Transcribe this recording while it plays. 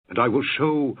And I will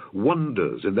show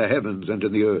wonders in the heavens and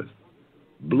in the earth,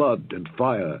 blood and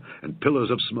fire and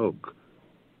pillars of smoke.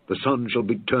 The sun shall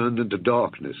be turned into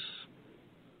darkness,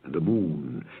 and the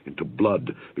moon into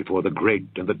blood before the great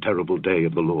and the terrible day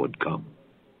of the Lord come.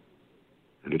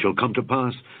 And it shall come to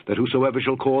pass that whosoever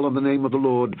shall call on the name of the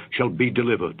Lord shall be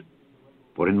delivered.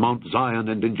 For in Mount Zion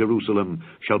and in Jerusalem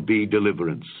shall be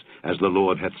deliverance, as the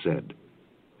Lord hath said,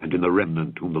 and in the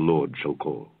remnant whom the Lord shall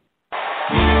call.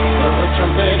 The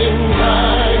trumpet in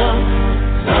Zion,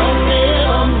 sounding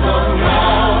on the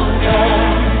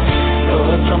mountain. Blow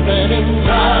the trumpet in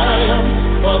Zion,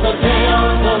 for the day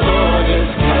of the Lord is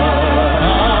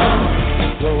come.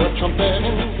 Blow a trumpet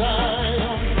in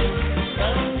Zion,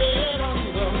 sounding on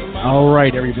the mountain. All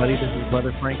right, everybody, this is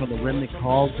Brother Frank on the Remnant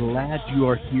Call. Glad you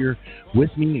are here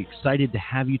with me. Excited to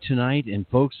have you tonight. And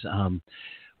folks,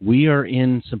 we are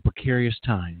in some precarious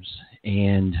times,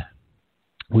 and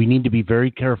we need to be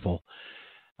very careful.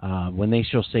 When they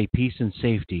shall say peace and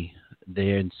safety,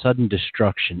 then sudden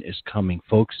destruction is coming.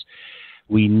 Folks,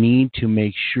 we need to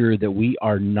make sure that we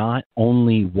are not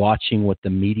only watching what the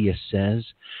media says,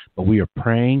 but we are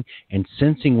praying and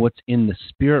sensing what's in the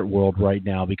spirit world right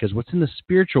now, because what's in the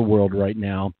spiritual world right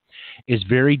now is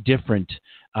very different.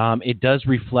 It does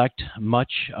reflect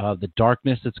much of the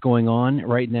darkness that's going on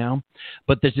right now,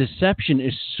 but the deception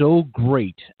is so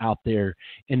great out there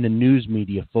in the news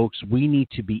media, folks. We need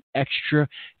to be extra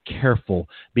careful,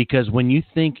 because when you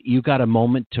think you got a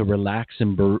moment to relax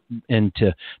and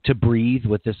to breathe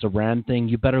with this Iran thing,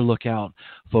 you better look out,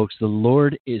 folks. The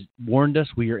Lord is warned us.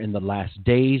 We are in the last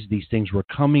days. These things were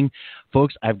coming.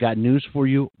 Folks, I've got news for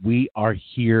you. We are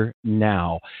here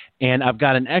now. And I've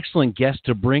got an excellent guest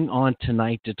to bring on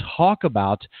tonight to talk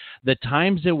about the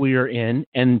times that we are in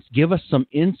and give us some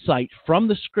insight from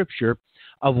the Scripture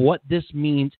of what this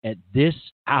means at this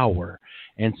hour.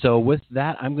 And so with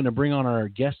that, I'm going to bring on our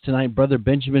guest tonight, Brother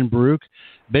Benjamin Baruch.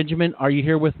 Benjamin, are you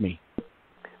here with me?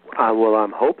 Well,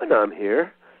 I'm hoping I'm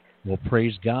here. Well,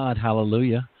 praise God.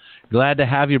 Hallelujah. Glad to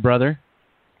have you, brother.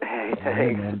 Hey,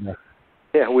 thanks. And,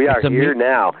 yeah, we are here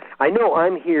now. I know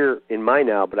I'm here in my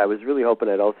now, but I was really hoping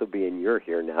I'd also be in your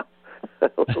here now.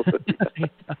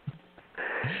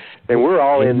 And we're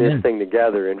all in this thing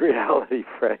together in reality,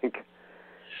 Frank.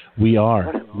 We are.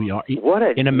 What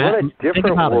a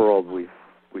different world we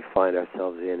find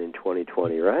ourselves in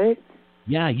 2020, right?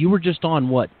 Yeah, you were just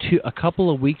on, a couple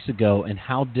of weeks ago, and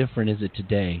how different is it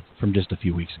today from just a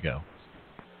few weeks ago?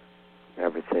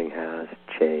 Everything has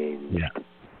changed. Yeah,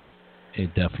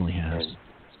 it definitely has.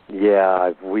 And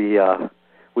yeah,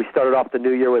 we started off the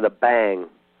new year with a bang.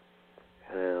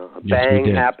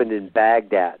 Bang happened in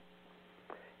Baghdad.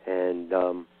 And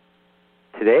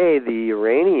today the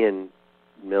Iranian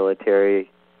military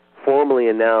formally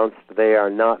announced they are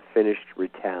not finished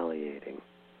retaliating.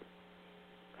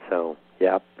 So,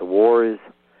 yeah, the war is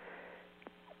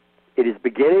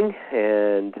beginning,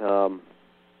 and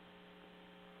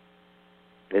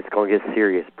it's going to get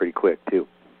serious pretty quick, too.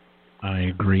 I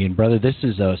agree. And, brother, this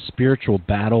is a spiritual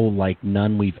battle like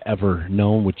none we've ever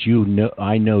known, which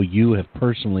I know you have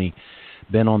personally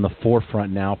been on the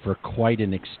forefront now for quite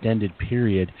an extended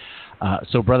period.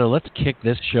 So, brother, let's kick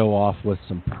this show off with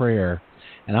some prayer.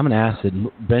 And I'm going to ask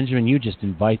that, Benjamin, you just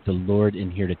invite the Lord in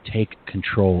here to take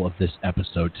control of this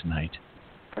episode tonight.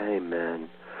 Amen.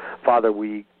 Father,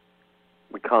 we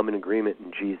come in agreement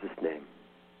in Jesus' name.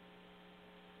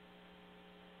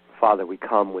 Father, we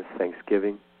come with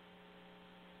thanksgiving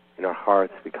in our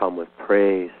hearts. We come with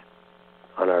praise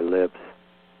on our lips.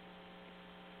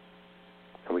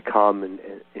 And we come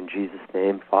in Jesus'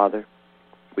 name, Father.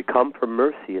 We come for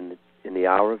mercy in the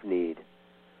hour of need.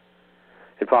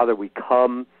 And Father, we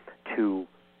come to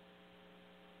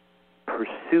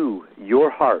pursue your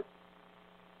heart,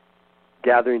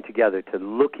 gathering together to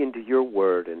look into your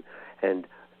word. And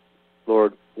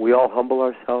Lord, we all humble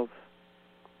ourselves.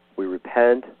 We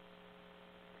repent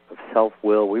of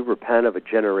self-will. We repent of a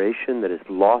generation that has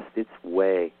lost its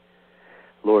way.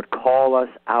 Lord, call us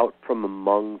out from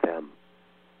among them.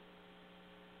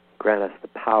 Grant us the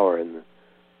power and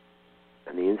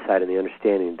the insight and the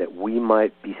understanding that we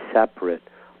might be separate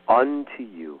unto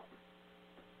you,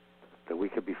 that we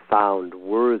could be found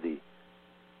worthy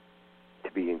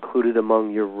to be included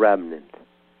among your remnant,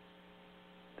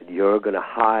 that you're going to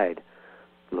hide,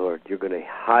 Lord, you're going to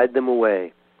hide them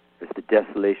away as the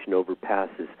desolation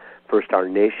overpasses first our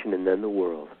nation and then the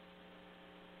world.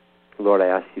 Lord, I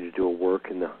ask you to do a work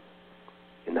in the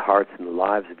hearts and the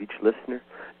lives of each listener.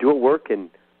 Do a work in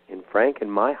Frank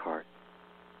and my heart.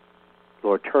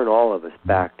 Lord, turn all of us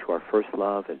back to our first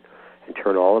love and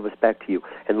turn all of us back to you.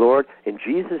 And Lord, in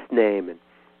Jesus' name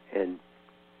and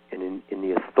And in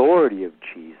the authority of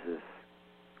Jesus,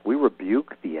 we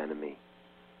rebuke the enemy.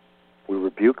 We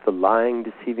rebuke the lying,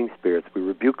 deceiving spirits. We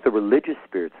rebuke the religious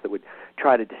spirits that would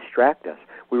try to distract us.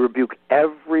 We rebuke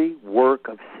every work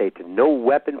of Satan. No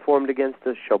weapon formed against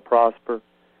us shall prosper.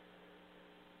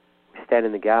 We stand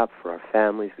in the gap for our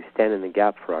families. We stand in the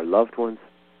gap for our loved ones.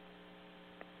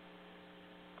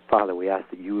 Father, we ask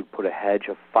that you would put a hedge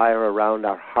of fire around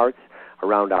our hearts,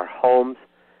 around our homes,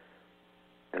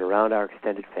 and around our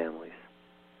extended families.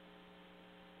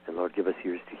 And Lord, give us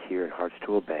ears to hear and hearts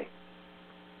to obey.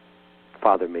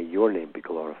 Father, may your name be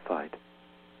glorified.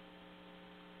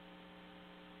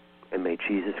 And may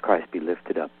Jesus Christ be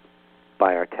lifted up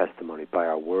by our testimony, by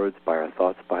our words, by our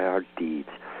thoughts, by our deeds.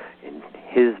 In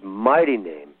his mighty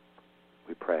name,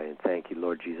 we pray and thank you,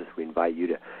 Lord Jesus. We invite you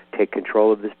to take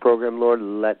control of this program, Lord.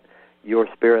 Let your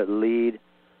Spirit lead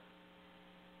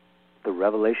the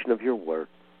revelation of your word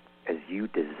as you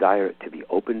desire it to be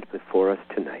opened before us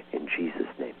tonight. In Jesus'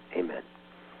 name, amen.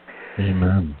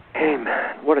 Amen.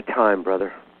 Amen. What a time,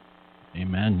 brother.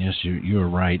 Amen. Yes, you're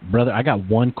right. Brother, I got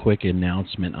one quick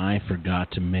announcement I forgot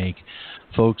to make.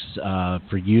 Folks,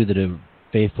 for you that are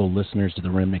faithful listeners to the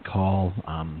Remnant Call,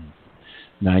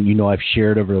 now you know I've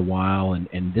shared over a while,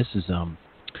 and this is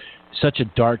such a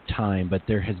dark time, but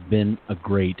there has been a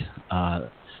great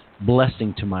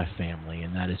blessing to my family,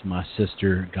 and that is my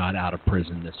sister got out of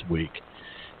prison this week.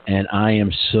 And I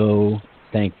am so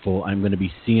thankful. I'm going to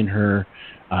be seeing her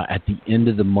at the end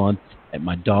of the month at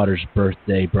my daughter's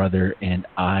birthday, brother, and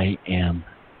I am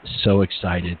so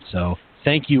excited. So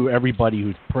thank you, everybody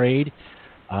who's prayed,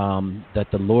 that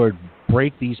the Lord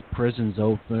break these prisons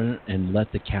open and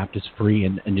let the captives free,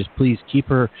 and just please keep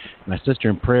her, my sister,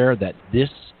 in prayer that this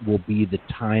will be the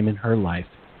time in her life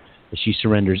that she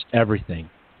surrenders everything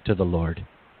to the Lord,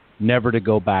 never to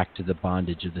go back to the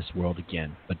bondage of this world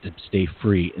again, but to stay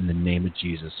free in the name of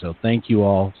Jesus. So thank you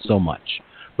all so much.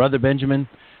 Brother Benjamin,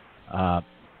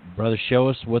 brother, show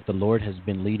us what the Lord has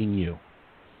been leading you.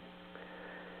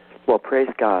 Well, praise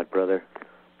God, brother.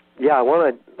 Yeah, I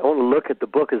want to look at the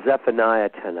book of Zephaniah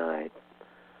tonight,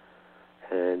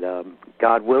 and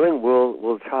God willing,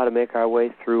 we'll try to make our way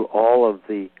through all of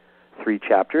the 3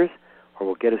 chapters, or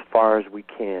we'll get as far as we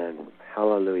can.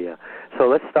 Hallelujah. So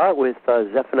let's start with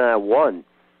Zephaniah 1.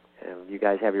 You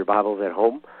guys have your Bibles at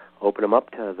home. Open them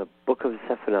up to the book of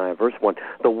Zephaniah, verse 1.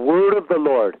 The word of the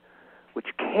Lord, which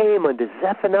came unto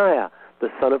Zephaniah, the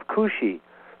son of Cushi,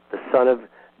 the son of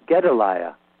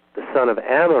Gedaliah, the son of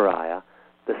Amariah,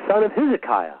 the son of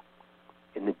Hezekiah,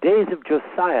 in the days of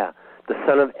Josiah, the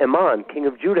son of Ammon, king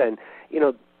of Judah. And,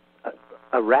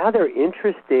 a rather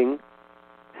interesting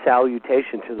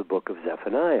salutation to the book of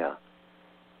Zephaniah.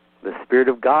 The Spirit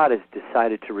of God has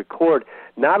decided to record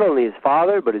not only his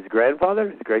father, but his grandfather,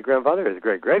 his great-grandfather, his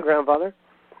great-great-grandfather.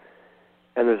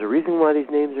 And there's a reason why these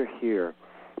names are here.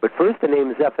 But first, the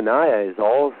name Zephaniah is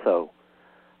also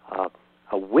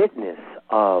a witness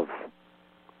of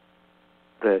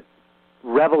the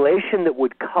revelation that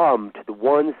would come to the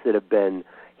ones that have been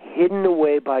hidden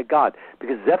away by God.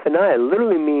 Because Zephaniah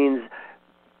literally means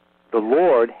the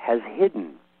Lord has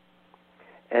hidden.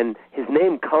 And his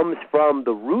name comes from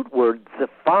the root word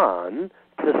Zephon,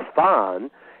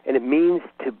 and it means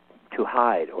to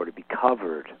hide, or to be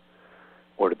covered,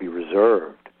 or to be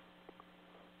reserved,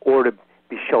 or to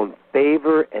be shown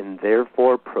favor and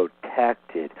therefore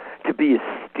protected, to be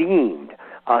esteemed,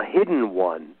 a hidden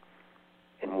one,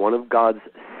 and one of God's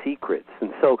secrets.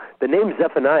 And so the name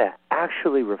Zephaniah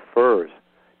actually refers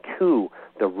to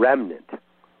the remnant,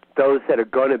 those that are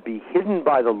going to be hidden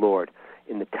by the Lord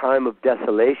in the time of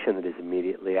desolation that is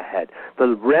immediately ahead,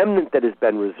 the remnant that has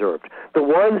been reserved, the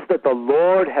ones that the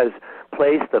Lord has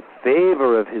placed the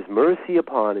favor of his mercy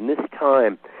upon in this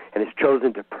time and has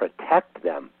chosen to protect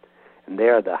them. And they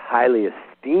are the highly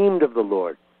esteemed of the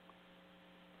Lord.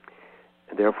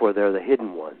 And therefore they're the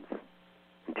hidden ones.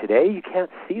 And today you can't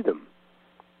see them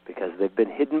because they've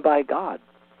been hidden by God.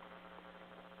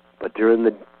 But during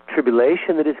the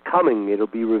tribulation that is coming, it'll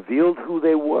be revealed who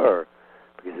they were,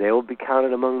 because they will be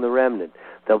counted among the remnant.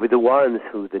 They'll be the ones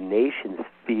who the nations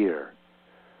fear.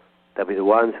 They'll be the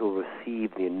ones who will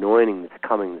receive the anointing that's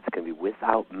coming, that's going to be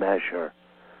without measure.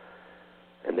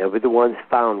 And they'll be the ones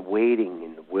found waiting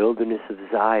in the wilderness of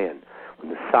Zion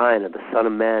when the sign of the Son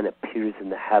of Man appears in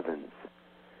the heavens.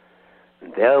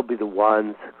 And they'll be the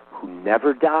ones who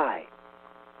never die.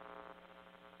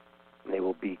 And they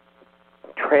will be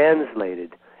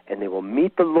translated, and they will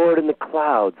meet the Lord in the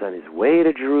clouds on his way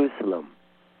to Jerusalem.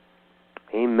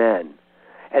 Amen.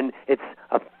 And it's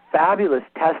a fabulous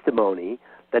testimony,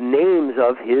 the names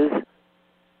of his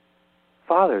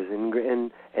fathers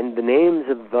and the names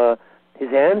of his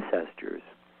ancestors.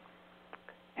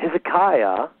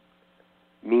 Hezekiah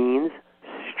means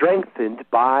strengthened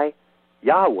by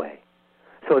Yahweh.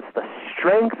 So it's the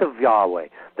strength of Yahweh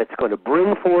that's going to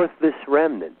bring forth this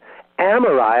remnant.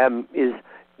 Amariah is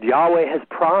Yahweh has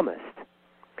promised.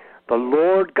 The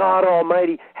Lord God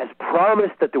Almighty has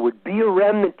promised that there would be a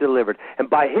remnant delivered, and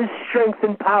by his strength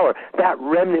and power, that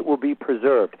remnant will be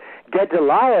preserved.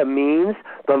 Gedaliah means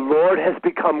the Lord has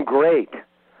become great,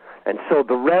 and so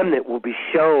the remnant will be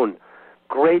shown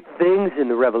great things in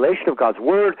the revelation of God's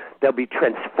Word. They'll be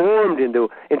transformed into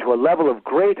a level of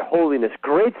great holiness,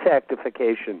 great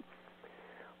sanctification.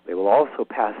 They will also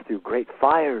pass through great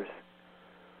fires.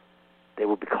 They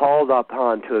will be called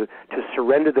upon to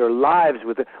surrender their lives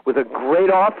with a great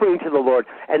offering to the Lord,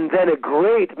 and then a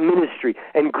great ministry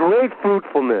and great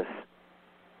fruitfulness.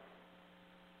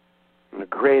 And a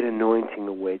great anointing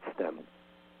awaits them.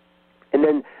 And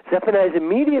then Zephaniah's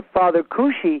immediate father,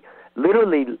 Cushi,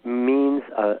 literally means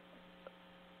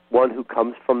one who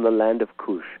comes from the land of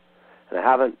Cush. And I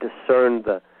haven't discerned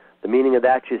the meaning of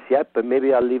that just yet, but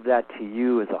maybe I'll leave that to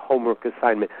you as a homework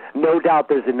assignment. No doubt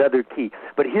there's another key.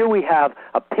 But here we have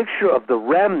a picture of the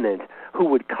remnant who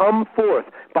would come forth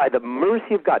by the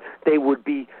mercy of God. They would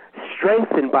be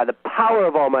strengthened by the power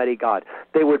of Almighty God.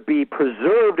 They would be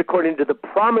preserved according to the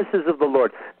promises of the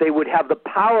Lord. They would have the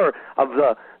power of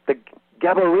the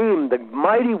Gebarim, the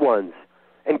mighty ones.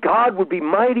 And God would be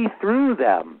mighty through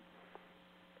them.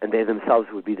 And they themselves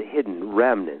would be the hidden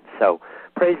remnant. So,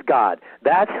 praise God.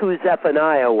 That's who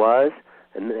Zephaniah was,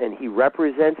 and he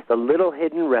represents the little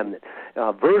hidden remnant.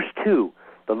 Verse 2,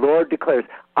 the Lord declares,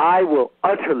 I will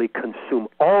utterly consume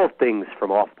all things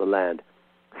from off the land,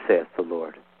 saith the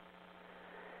Lord.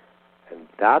 And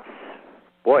that's,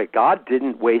 boy, God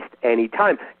didn't waste any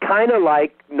time. Kind of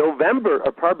like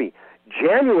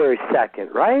January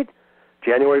 2nd, right?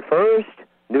 January 1st,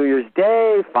 New Year's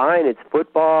Day, fine, it's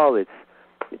football, it's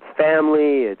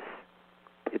family, it's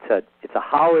a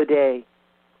holiday,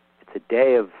 it's a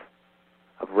day of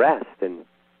rest and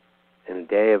a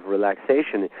day of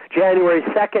relaxation. January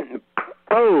 2nd,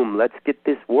 boom, let's get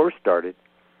this war started.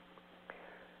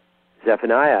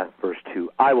 Zephaniah, verse 2,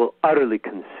 I will utterly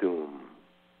consume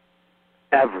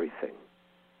everything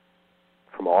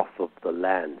from off of the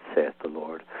land, saith the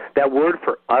Lord. That word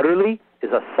for utterly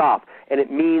is asaph, and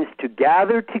it means to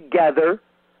gather together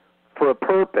for a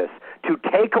purpose, to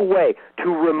take away, to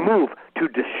remove, to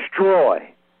destroy,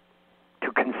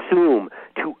 to consume,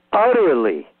 to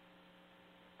utterly.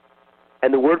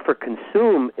 And the word for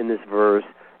consume in this verse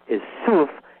is suf,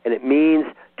 and it means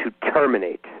to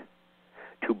terminate,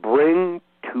 to bring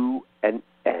to an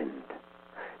end,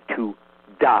 to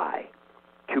die,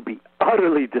 to be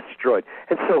utterly destroyed.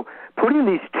 And so putting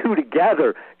these two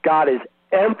together, God is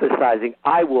emphasizing,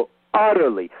 I will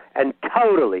utterly and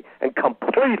totally and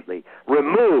completely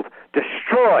remove,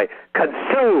 destroy,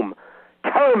 consume,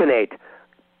 terminate,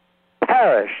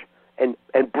 perish, and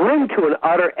bring to an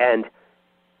utter end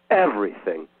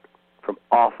everything from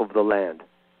off of the land,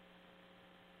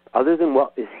 other than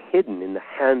what is hidden in the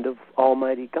hand of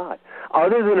Almighty God,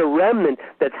 other than a remnant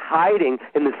that's hiding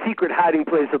in the secret hiding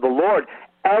place of the Lord.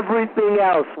 Everything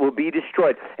else will be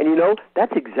destroyed. And you know,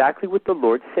 that's exactly what the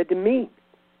Lord said to me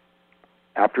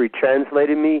after he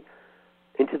translated me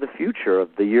into the future of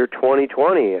the year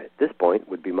 2020. At this point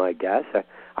would be my guess.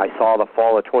 I saw the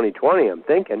fall of 2020, I'm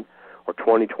thinking, or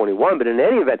 2021. But in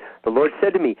any event, the Lord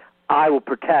said to me, I will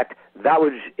protect that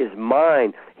which is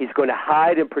mine. He's going to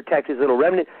hide and protect his little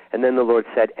remnant. And then the Lord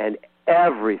said, and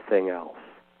everything else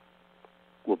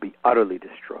will be utterly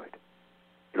destroyed.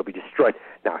 It'll be destroyed.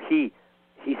 Now, he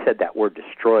said that word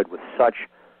destroyed with such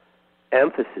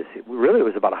emphasis. It really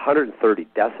was about 130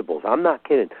 decibels. I'm not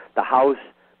kidding. The house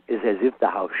is as if the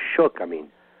house shook. I mean,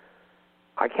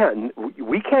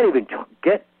 we can't even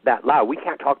get that loud. We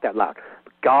can't talk that loud.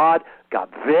 But God got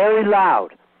very loud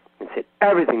and said,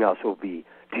 everything else will be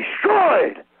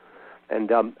destroyed.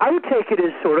 And I would take it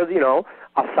as sort of,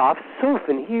 asaf suf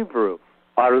in Hebrew,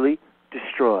 utterly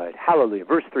destroyed. Hallelujah.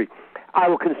 Verse 3, I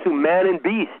will consume man and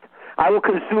beast. I will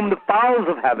consume the fowls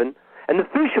of heaven and the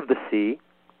fish of the sea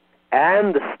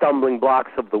and the stumbling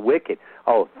blocks of the wicked.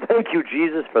 Oh, thank you,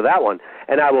 Jesus, for that one.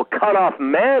 And I will cut off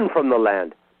man from the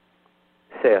land,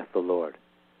 saith the Lord.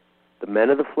 The men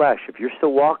of the flesh, if you're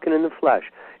still walking in the flesh,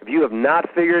 if you have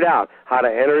not figured out how to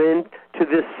enter into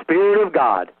this Spirit of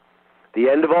God, the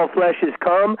end of all flesh is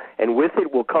come, and with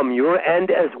it will come your end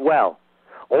as well.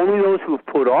 Only those who have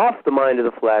put off the mind of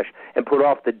the flesh and put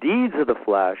off the deeds of the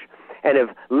flesh and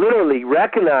have literally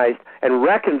recognized and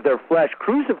reckoned their flesh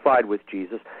crucified with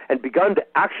Jesus and begun to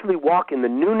actually walk in the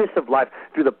newness of life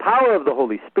through the power of the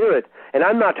Holy Spirit. And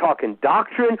I'm not talking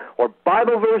doctrine or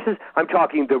Bible verses. I'm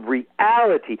talking the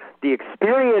reality, the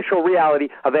experiential reality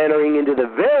of entering into the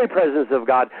very presence of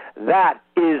God. That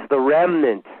is the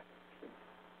remnant.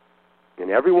 And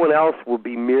everyone else will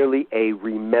be merely a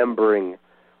remembering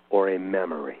or a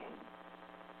memory.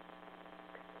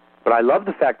 But I love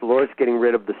the fact the Lord's getting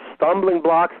rid of the stumbling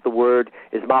blocks. The word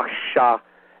is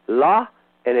machshalah,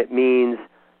 and it means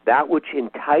that which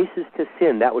entices to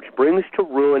sin, that which brings to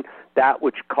ruin, that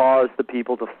which caused the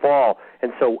people to fall.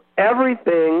 And so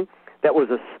everything that was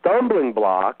a stumbling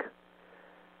block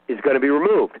is going to be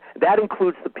removed. That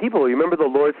includes the people. Remember the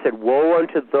Lord said, woe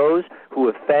unto those who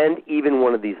offend even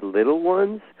one of these little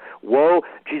ones. Woe,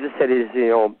 Jesus said,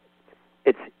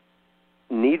 it's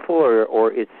needful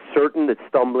or it's certain that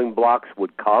stumbling blocks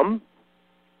would come,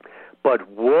 but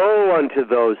woe unto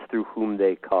those through whom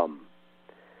they come.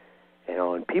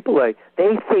 And people,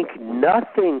 they think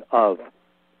nothing of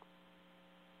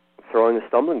throwing a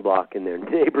stumbling block in their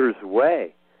neighbor's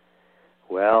way.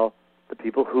 Well, the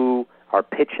people who are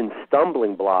pitching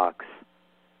stumbling blocks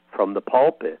from the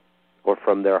pulpit or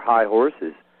from their high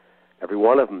horses, every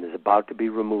one of them is about to be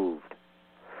removed.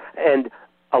 And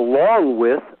along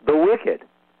with the wicked.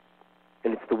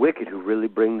 And it's the wicked who really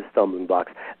bring the stumbling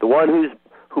blocks. The one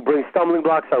who brings stumbling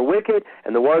blocks are wicked,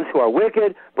 and the ones who are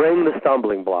wicked bring the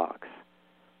stumbling blocks.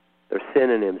 They're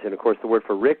synonyms. And, of course, the word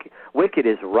for wicked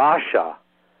is Rasha.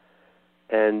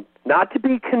 And not to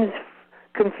be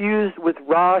confused with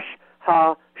Rosh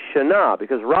Hashanah,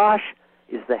 because Rosh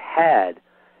is the head,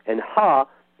 and Ha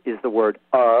is the word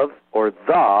of or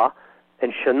the,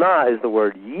 and Shana is the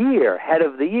word year, head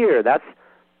of the year. That's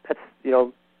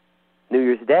New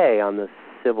Year's Day on the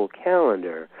civil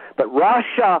calendar. But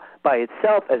Rasha by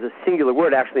itself as a singular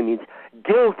word actually means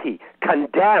guilty,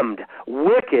 condemned,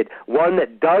 wicked, one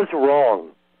that does wrong.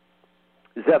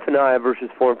 Zephaniah verses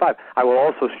 4 and 5. I will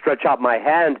also stretch out my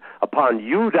hand upon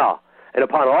Judah and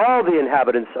upon all the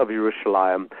inhabitants of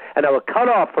Jerusalem, and I will cut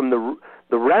off from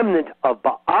the remnant of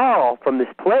Baal from this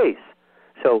place.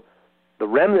 So the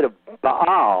remnant of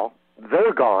Baal,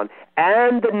 they're gone,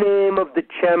 and the name of the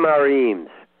Chemarims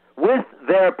with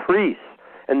their priests.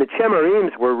 And the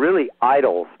Chemarims were really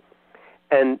idols.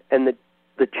 And the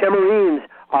Chemarims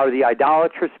are the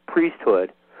idolatrous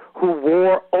priesthood who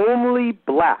wore only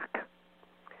black.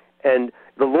 And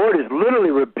the Lord is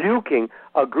literally rebuking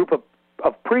a group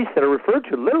of priests that are referred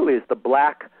to literally as the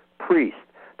black priest.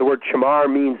 The word Chamar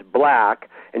means black,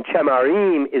 and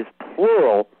Chemarim is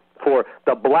plural for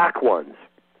the black ones.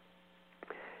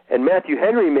 And Matthew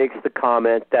Henry makes the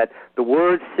comment that the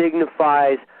word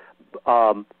signifies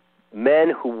men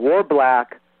who wore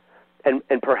black, and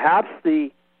perhaps the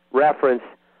reference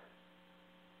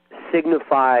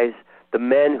signifies the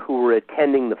men who were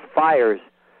attending the fires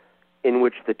in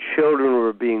which the children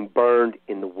were being burned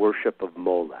in the worship of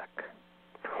Molech,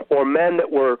 or men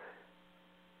that were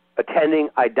attending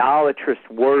idolatrous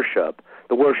worship,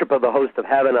 the worship of the host of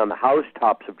heaven on the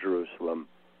housetops of Jerusalem,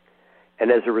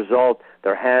 and as a result,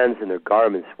 their hands and their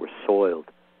garments were soiled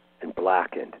and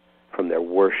blackened from their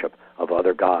worship of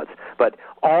other gods. But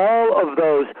all of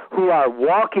those who are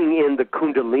walking in the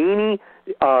Kundalini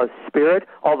spirit,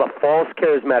 all the false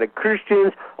charismatic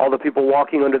Christians, all the people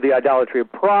walking under the idolatry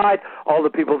of pride, all the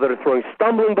people that are throwing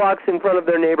stumbling blocks in front of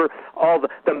their neighbor, all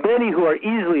the many who are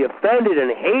easily offended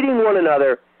and hating one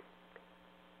another,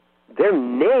 their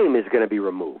name is going to be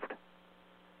removed.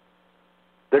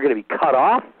 They're going to be cut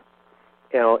off.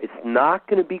 It's not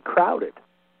going to be crowded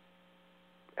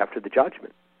after the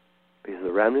judgment, because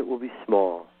the remnant will be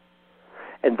small.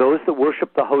 And those that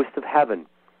worship the host of heaven,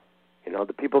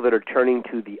 the people that are turning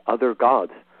to the other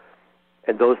gods,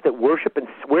 and those that worship and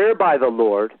swear by the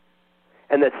Lord,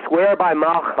 and that swear by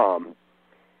Malcham,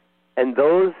 and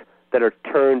those that are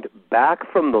turned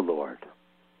back from the Lord,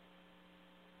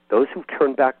 those who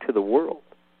turn back to the world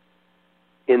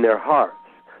in their hearts.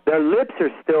 Their lips are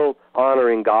still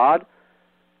honoring God.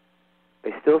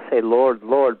 They still say, Lord,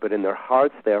 Lord, but in their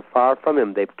hearts they are far from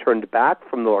Him. They've turned back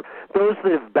from the Lord. Those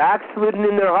that have backslidden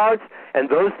in their hearts, and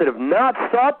those that have not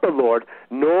sought the Lord,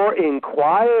 nor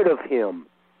inquired of Him.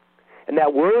 And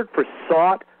that word for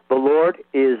sought the Lord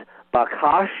is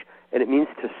bakash, and it means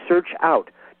to search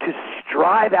out, to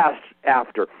strive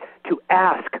after, to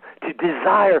ask, to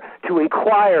desire, to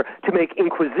inquire, to make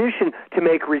inquisition, to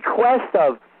make request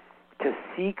of, to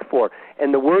seek for.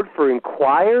 And the word for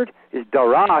inquired is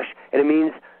darash, and it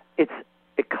means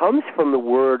it comes from the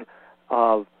word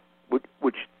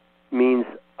which means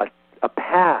a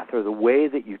path or the way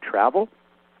that you travel.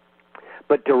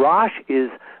 But darash is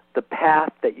the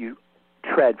path that you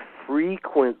tread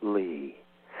frequently,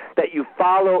 that you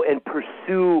follow and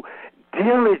pursue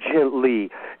diligently,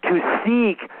 to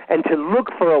seek and to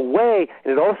look for a way,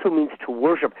 and it also means to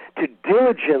worship, to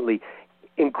diligently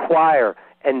inquire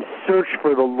and search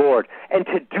for the Lord, and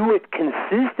to do it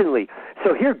consistently.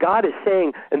 So here God is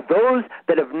saying, and those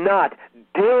that have not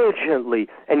diligently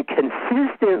and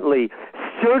consistently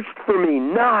searched for me,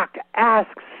 knocked,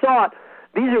 asked, sought,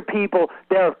 these are people,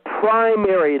 their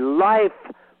primary life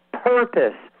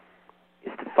purpose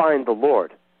is to find the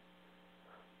Lord.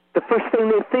 The first thing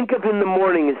they think of in the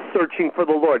morning is searching for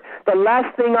the Lord. The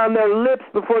last thing on their lips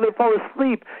before they fall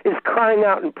asleep is crying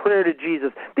out in prayer to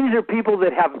Jesus. These are people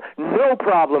that have no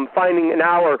problem finding an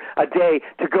hour a day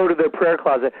to go to their prayer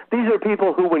closet. These are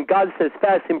people who, when God says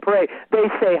fast and pray, they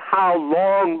say, "How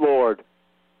long, Lord?"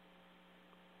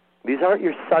 These aren't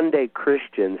your Sunday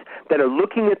Christians that are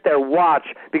looking at their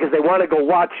watch because they want to go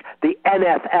watch the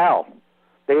NFL.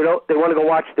 They want to go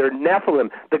watch their Nephilim,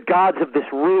 the gods of this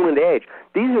ruined age.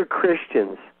 These are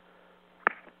Christians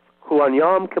who on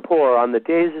Yom Kippur, on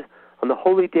the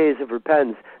holy days of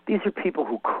repentance, these are people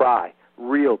who cry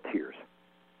real tears.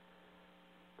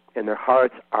 And their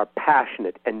hearts are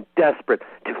passionate and desperate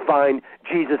to find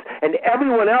Jesus. And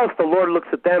everyone else, the Lord looks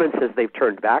at them and says, they've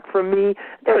turned back from me.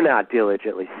 They're not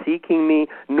diligently seeking me,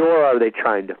 nor are they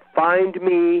trying to find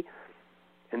me.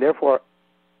 And therefore,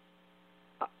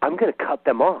 I'm going to cut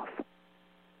them off.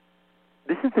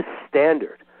 This is the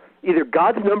standard. Either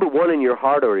God's number one in your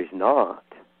heart or he's not.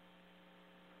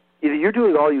 Either you're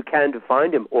doing all you can to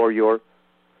find him or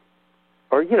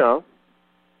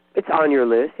it's on your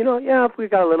list. If we've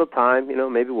got a little time,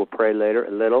 maybe we'll pray later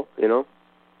a little, If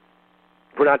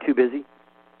we're not too busy.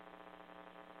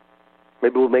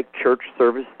 Maybe we'll make church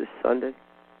service this Sunday.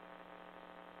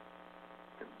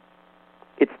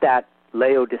 It's that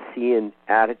Laodicean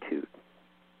attitude.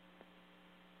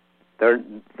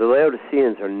 The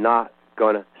Laodiceans are not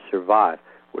going to survive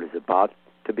what is about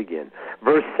to begin.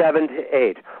 Verse 7 to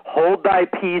 8. Hold thy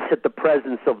peace at the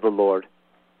presence of the Lord,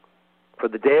 for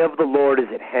the day of the Lord is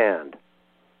at hand.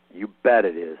 You bet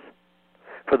it is.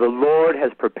 For the Lord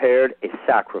has prepared a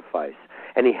sacrifice,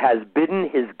 and he has bidden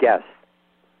his guests.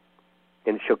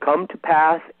 And it shall come to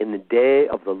pass in the day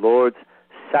of the Lord's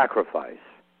sacrifice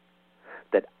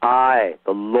that I,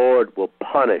 the Lord, will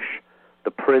punish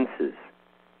the princes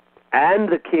and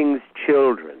the king's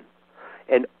children,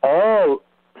 and all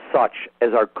such as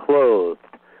are clothed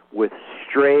with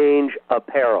strange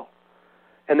apparel.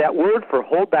 And that word for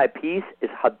hold thy peace is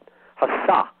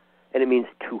hasa, and it means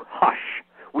to hush.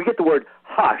 We get the word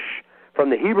hush from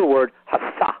the Hebrew word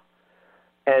hasa,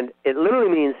 and it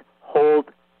literally means hold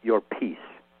your peace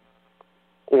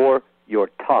or your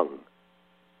tongue.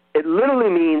 It literally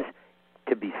means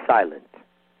to be silent,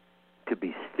 to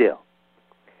be still.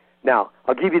 Now,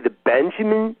 I'll give you the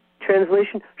Benjamin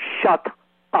translation. Shut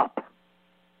up.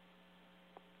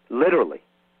 Literally.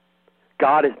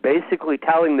 God is basically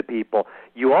telling the people,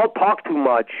 you all talk too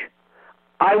much.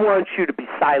 I want you to be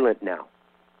silent now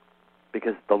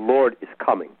because the Lord is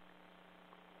coming.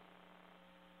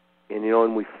 And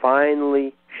when we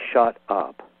finally shut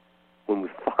up, when we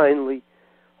finally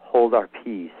hold our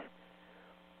peace,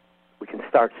 we can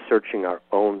start searching our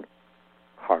own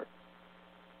heart.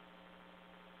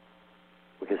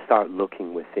 We can start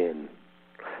looking within.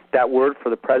 That word for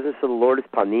the presence of the Lord is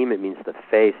panim. It means the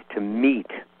face, to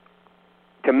meet.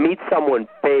 To meet someone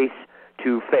face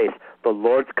to face. The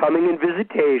Lord's coming in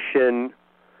visitation.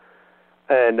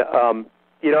 And,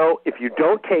 if you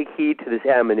don't take heed to this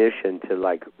admonition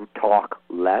to, talk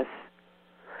less,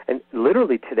 and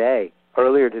literally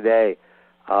earlier today,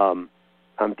 I'm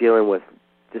dealing with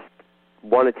just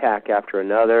one attack after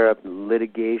another,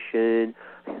 litigation,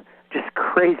 just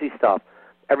crazy stuff.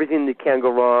 Everything that can go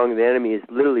wrong, the enemy is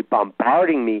literally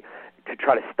bombarding me to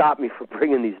try to stop me from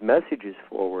bringing these messages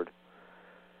forward.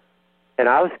 And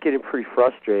I was getting pretty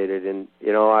frustrated, and,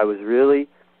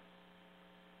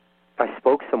 I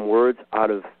spoke some words out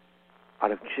of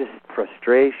just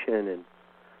frustration,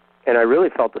 and I really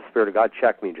felt the Spirit of God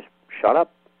check me, just shut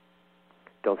up.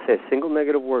 Don't say a single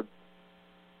negative word.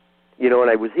 And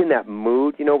I was in that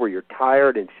mood, where you're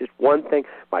tired, and it's just one thing.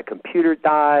 My computer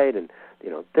died, and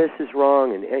this is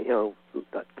wrong,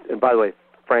 and by the way,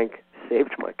 Frank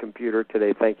saved my computer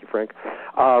today. Thank you, Frank.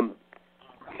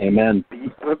 Amen.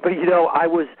 But I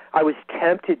was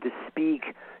tempted to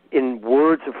speak in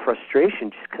words of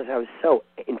frustration just because I was so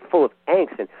full of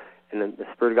angst, and then the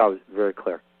Spirit of God was very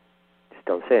clear. Just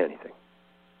don't say anything.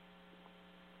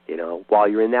 While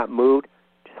you're in that mood,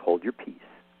 just hold your peace.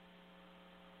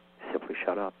 Simply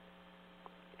shut up.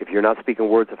 If you're not speaking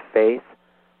words of faith,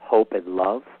 hope and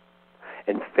love.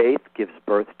 And faith gives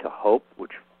birth to hope,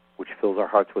 which fills our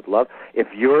hearts with love. If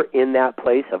you're in that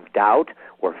place of doubt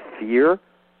or fear,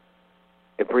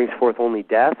 it brings forth only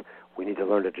death. We need to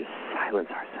learn to just silence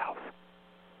ourselves.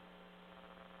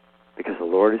 Because the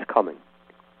Lord is coming.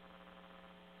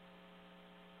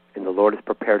 And the Lord has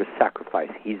prepared a sacrifice.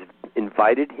 He's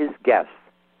invited his guests.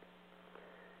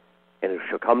 And it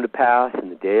shall come to pass in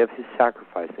the day of his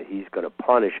sacrifice that he's going to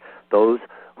punish those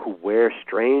who wear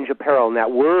strange apparel. And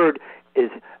that word is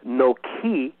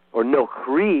noki, or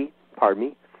nokri, pardon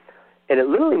me. And it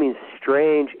literally means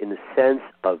strange in the sense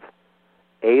of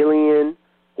alien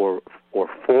or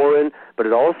foreign, but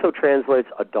it also translates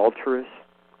adulterous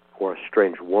or a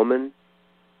strange woman.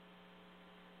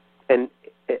 And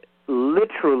it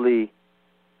literally,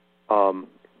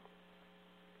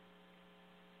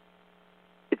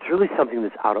 it's really something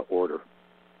that's out of order.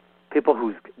 People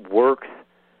whose works,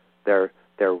 their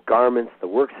garments, the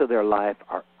works of their life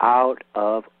are out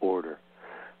of order.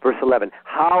 Verse 11,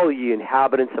 howl ye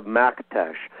inhabitants of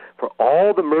Maktesh, for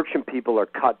all the merchant people are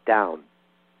cut down.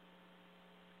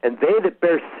 And they that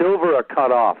bear silver are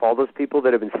cut off. All those people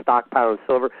that have been stockpiling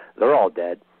silver, they're all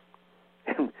dead.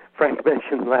 And Frank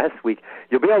mentioned last week,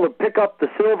 you'll be able to pick up the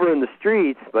silver in the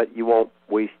streets, but you won't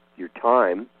waste your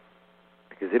time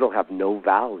because it'll have no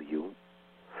value.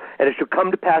 And it shall come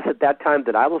to pass at that time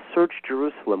that I will search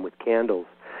Jerusalem with candles,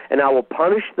 and I will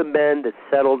punish the men that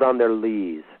settled on their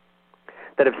lees,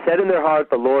 that have said in their heart,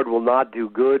 the Lord will not do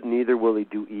good, neither will he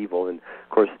do evil. And, of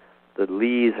course, the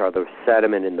lees are the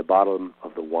sediment in the bottom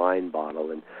of the wine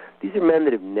bottle. And these are men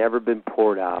that have never been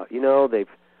poured out. You know, they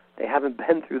haven't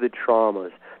been through the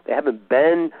traumas. They haven't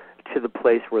been to the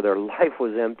place where their life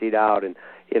was emptied out and,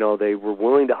 you know, they were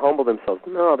willing to humble themselves.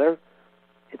 No,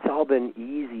 it's all been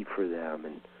easy for them.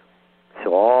 And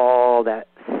so all that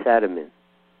sediment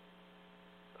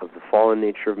of the fallen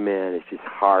nature of man is just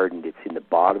hardened. It's in the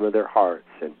bottom of their hearts.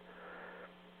 And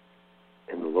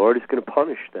the Lord is going to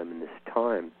punish them in this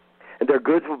time. And their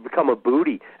goods will become a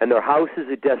booty, and their houses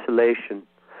a desolation.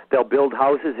 They'll build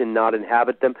houses and not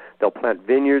inhabit them. They'll plant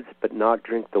vineyards, but not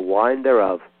drink the wine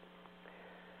thereof.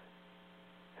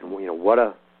 And, you know, what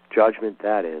a judgment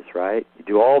that is, right? You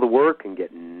do all the work and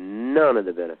get none of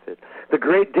the benefit. The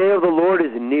great day of the Lord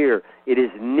is near. It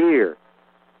is near,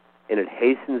 and it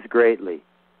hastens greatly.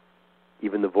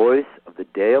 Even the voice of the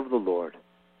day of the Lord.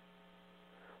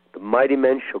 The mighty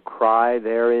men shall cry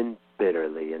therein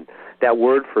bitterly. And that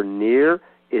word for near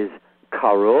is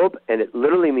karob, and it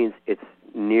literally means it's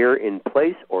near in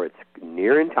place or it's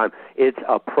near in time. It's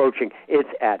approaching. It's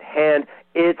at hand.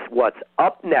 It's what's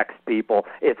up next, people.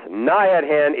 It's nigh at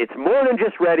hand. It's more than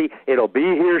just ready. It'll be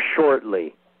here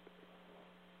shortly.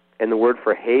 And the word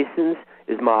for hastens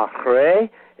is ma'achre,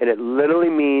 and it literally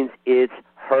means it's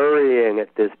hurrying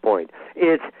at this point.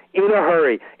 It's in a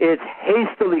hurry. It's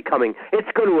hastily coming. It's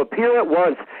going to appear at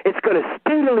once. It's going to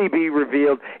speedily be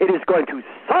revealed. It is going to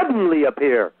suddenly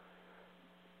appear.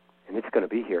 And it's going to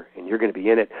be here, and you're going to be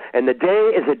in it. And the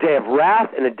day is a day of wrath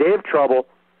and a day of trouble,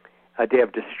 a day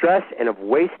of distress and of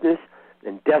wasteness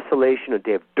and desolation, a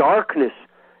day of darkness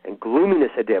and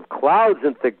gloominess, a day of clouds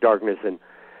and thick darkness. And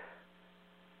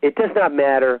it does not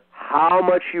matter how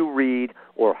much you read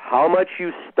or how much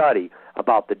you study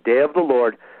about the day of the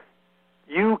Lord,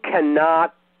 you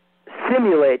cannot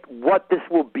simulate what this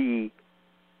will be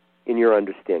in your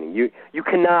understanding. You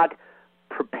cannot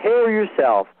prepare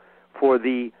yourself for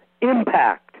the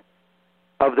impact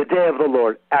of the day of the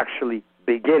Lord actually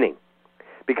beginning.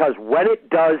 Because when it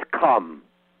does come,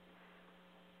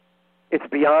 it's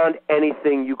beyond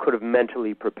anything you could have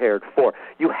mentally prepared for.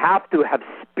 You have to have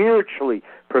spiritually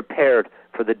prepared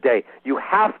for the day. You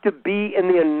have to be in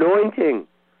the anointing.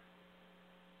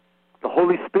 The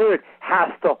Holy Spirit has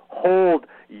to hold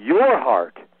your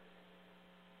heart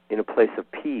in a place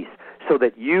of peace so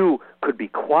that you could be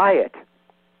quiet.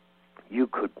 You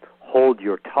could hold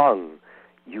your tongue.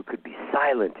 You could be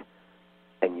silent.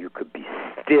 And you could be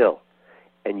still.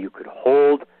 And you could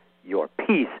hold your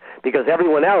peace, because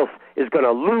everyone else is going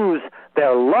to lose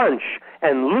their lunch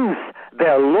and loose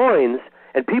their loins,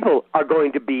 and people are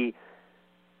going to be,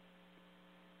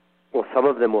 well, some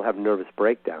of them will have nervous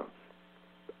breakdowns.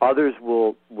 Others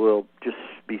will just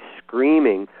be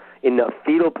screaming in a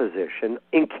fetal position,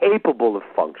 incapable of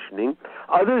functioning.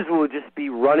 Others will just be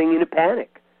running in a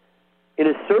panic, in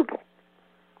a circle.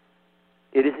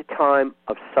 It is a time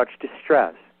of such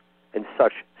distress and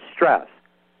such stress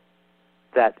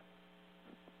that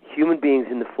human beings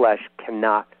in the flesh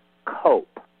cannot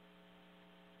cope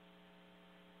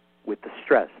with the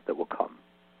stress that will come.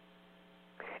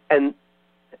 And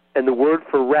the word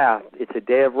for wrath, it's a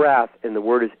day of wrath, and the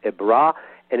word is Ibrah,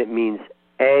 and it means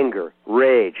anger,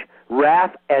 rage,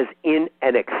 wrath as in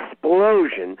an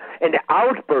explosion, an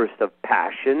outburst of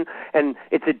passion, and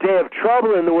it's a day of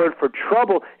trouble, and the word for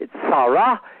trouble, it's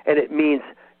sarah, and it means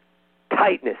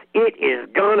tightness. It is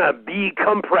gonna be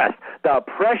compressed. The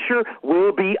pressure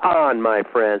will be on, my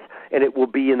friends, and it will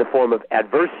be in the form of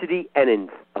adversity and in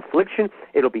affliction.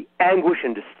 It'll be anguish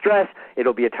and distress.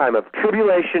 It'll be a time of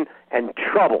tribulation and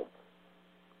trouble.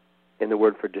 And the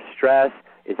word for distress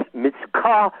is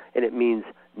mitzukah, and it means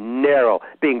narrow,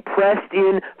 being pressed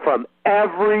in from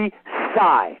every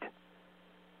side.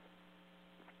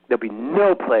 There'll be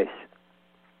no place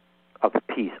of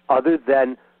peace other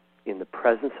than in the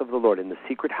presence of the Lord, in the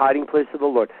secret hiding place of the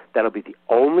Lord. That'll be the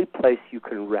only place you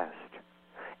can rest.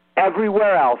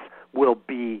 Everywhere else will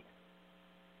be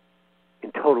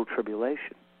in total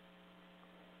tribulation.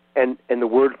 And the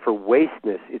word for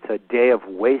wasteness, it's a day of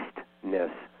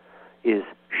wasteness, is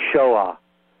Shoah.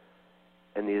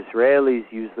 And the Israelis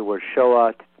use the word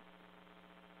Shoah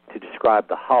to describe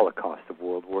the Holocaust of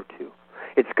World War II.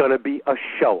 It's going to be a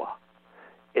Shoah.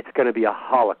 It's going to be a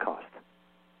Holocaust.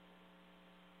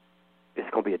 It's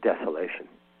going to be a desolation.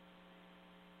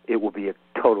 It will be a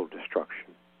total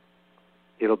destruction.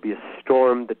 It'll be a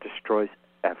storm that destroys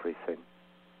everything.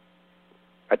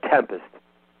 A tempest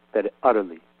that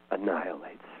utterly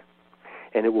annihilates.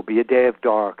 And it will be a day of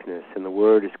darkness, and the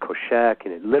word is koshek,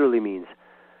 and it literally means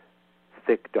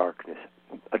thick darkness.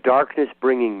 A darkness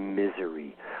bringing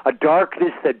misery. A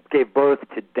darkness that gave birth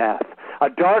to death. A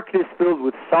darkness filled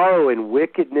with sorrow and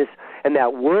wickedness. And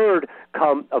that word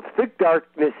of thick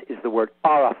darkness is the word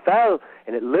arafel,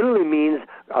 and it literally means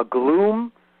a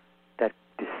gloom that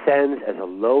descends as a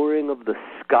lowering of the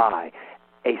sky,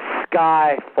 a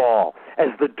sky fall, as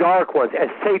the dark ones, as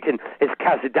Satan is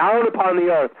cast down upon the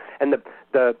earth, and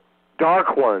the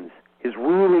dark ones, his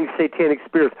ruling satanic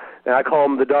spirits, and I call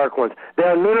them the dark ones,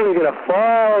 they're literally going to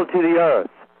fall to the earth.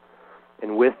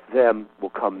 And with them will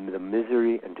come the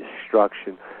misery and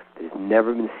destruction that has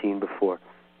never been seen before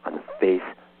on the face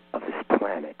of this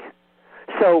planet.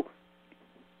 So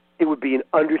it would be an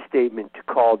understatement to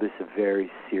call this a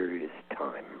very serious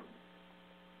time.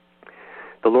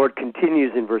 The Lord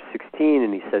continues in verse 16,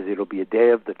 and he says it'll be a day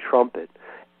of the trumpet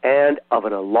and of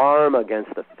an alarm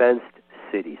against the fenced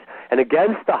cities and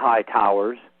against the high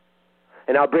towers,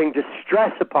 and I'll bring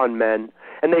distress upon men,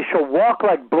 and they shall walk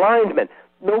like blind men.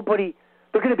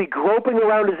 They're going to be groping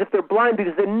around as if they're blind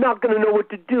because they're not going to know what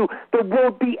to do. There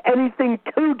won't be anything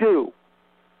to do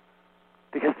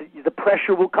because the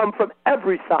pressure will come from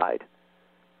every side.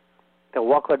 They'll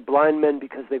walk like blind men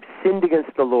because they've sinned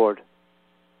against the Lord.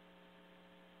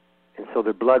 And so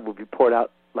their blood will be poured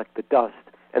out like the dust,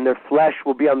 and their flesh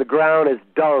will be on the ground as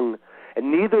dung, and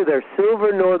neither their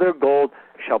silver nor their gold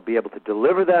shall be able to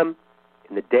deliver them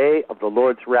in the day of the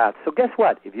Lord's wrath. So guess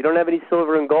what? If you don't have any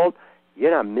silver and gold,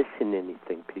 you're not missing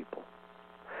anything, people.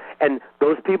 And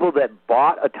those people that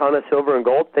bought a ton of silver and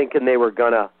gold thinking they were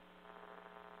going to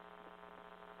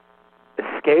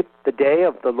escape the day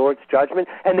of the Lord's judgment,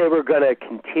 and they were going to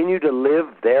continue to live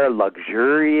their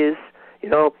luxurious,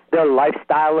 their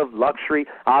lifestyle of luxury.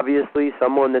 Obviously,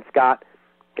 someone that's got,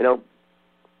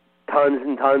 tons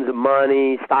and tons of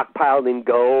money stockpiled in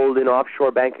gold in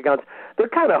offshore bank accounts, they're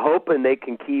kind of hoping they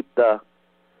can keep the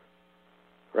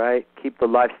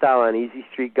lifestyle on Easy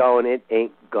Street going. It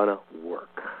ain't gonna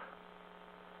work.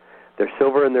 Their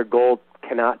silver and their gold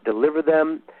cannot deliver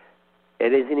them.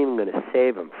 It isn't even going to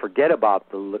save them. Forget about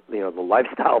the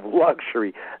lifestyle of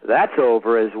luxury. That's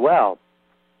over as well.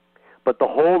 But the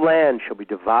whole land shall be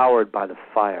devoured by the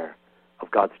fire of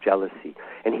God's jealousy,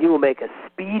 and he will make a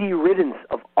speedy riddance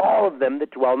of all of them that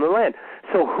dwell in the land.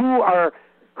 So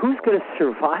who's going to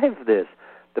survive this?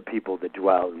 The people that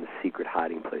dwell in the secret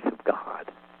hiding place of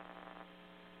God.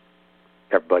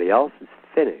 Everybody else is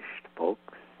finished, folks.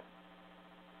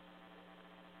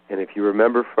 And if you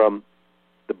remember from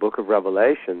the book of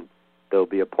Revelation, there'll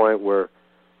be a point where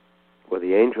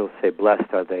the angels say,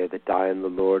 "Blessed are they that die in the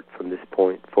Lord from this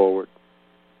point forward."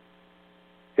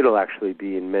 It'll actually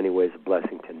be in many ways a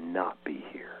blessing to not be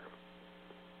here.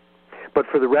 But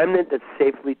for the remnant that's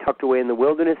safely tucked away in the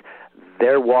wilderness,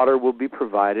 their water will be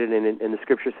provided, and the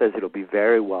Scripture says it'll be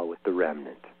very well with the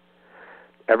remnant.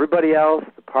 Everybody else,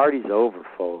 the party's over,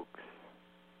 folks.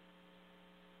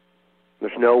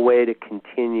 There's no way to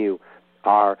continue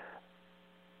our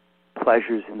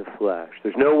pleasures in the flesh.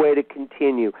 There's no way to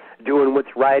continue doing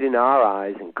what's right in our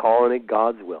eyes and calling it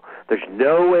God's will. There's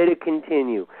no way to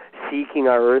continue seeking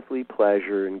our earthly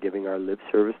pleasure and giving our lip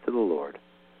service to the Lord.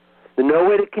 There's no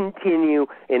way to continue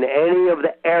in any of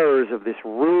the errors of this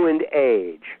ruined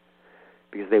age,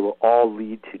 because they will all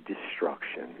lead to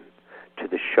destruction, to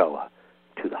the Shoah,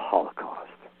 to the Holocaust.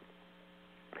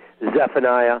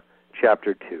 Zephaniah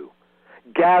chapter 2.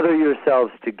 Gather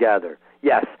yourselves together.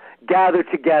 Yes, gather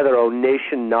together, O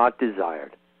nation not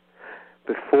desired.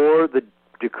 Before the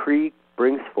decree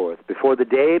brings forth, before the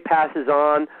day passes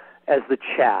on as the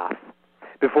chaff,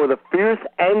 before the fierce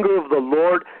anger of the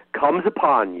Lord comes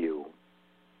upon you,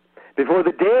 before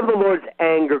the day of the Lord's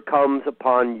anger comes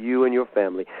upon you and your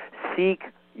family, seek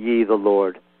ye the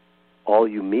Lord, all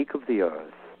you meek of the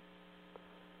earth,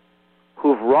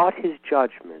 who have wrought his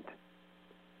judgment,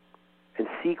 and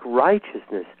seek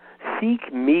righteousness,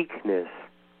 seek meekness.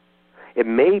 It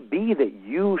may be that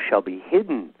you shall be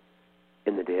hidden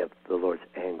in the day of the Lord's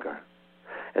anger.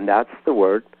 And that's the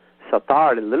word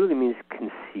satar. It literally means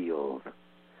concealed,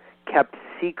 kept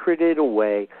secreted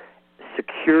away,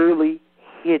 securely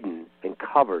hidden and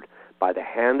covered by the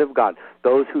hand of God,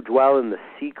 those who dwell in the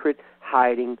secret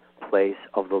hiding place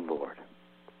of the Lord.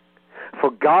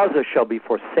 For Gaza shall be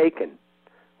forsaken.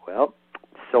 Well,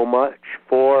 so much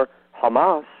for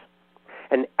Hamas.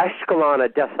 And Ashkelon a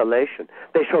desolation.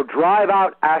 They shall drive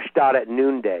out Ashdod at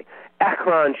noonday.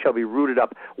 Ekron shall be rooted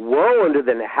up. Woe unto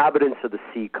the inhabitants of the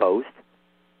sea coast,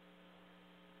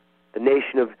 the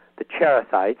nation of the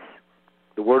Cherethites.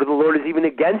 The word of the Lord is even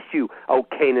against you, O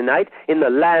Canaanite, in the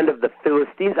land of the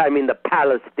Philistines, I mean the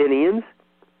Palestinians.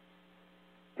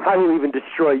 I will even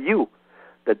destroy you,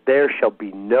 that there shall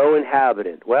be no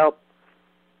inhabitant. Well,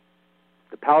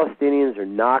 the Palestinians are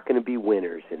not going to be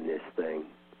winners in this thing.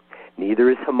 Neither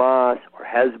is Hamas or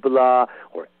Hezbollah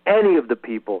or any of the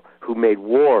people who made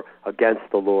war against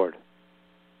the Lord.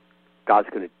 God's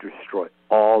going to destroy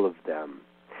all of them.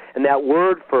 And that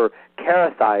word for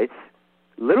Cherethites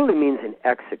literally means an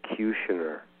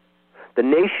executioner. The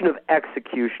nation of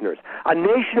executioners. A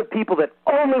nation of people that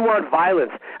only want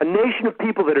violence. A nation of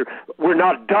people that we're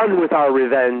not done with our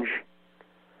revenge.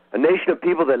 A nation of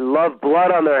people that love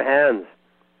blood on their hands.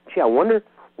 Gee, I wonder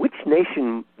which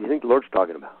nation do you think the Lord's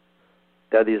talking about?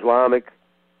 They're the Islamic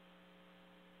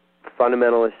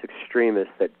fundamentalist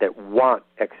extremists that want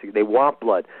they want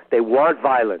blood. They want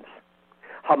violence.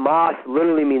 Hamas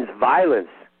literally means violence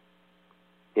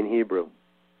in Hebrew.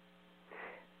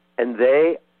 And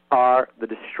they are the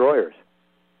destroyers.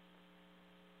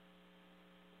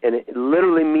 And it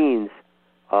literally means,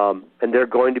 and they're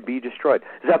going to be destroyed.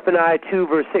 Zephaniah 2,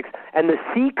 verse 6, and the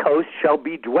sea coast shall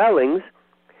be dwellings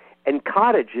and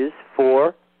cottages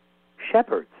for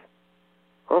shepherds.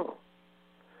 Oh.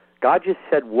 God just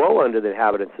said, woe unto the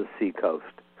inhabitants of the sea coast.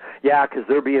 Yeah, because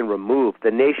they're being removed.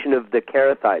 The nation of the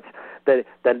Cherethites. The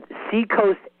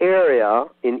seacoast area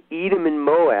in Edom and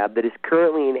Moab that is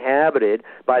currently inhabited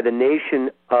by the nation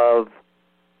of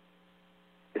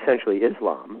essentially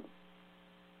Islam,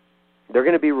 they're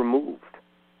going to be removed.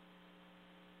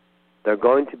 They're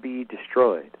going to be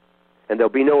destroyed. And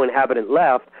there'll be no inhabitant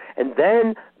left. And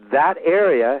then that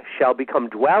area shall become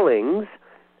dwellings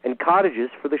and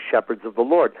cottages for the shepherds of the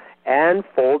Lord, and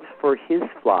folds for his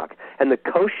flock. And the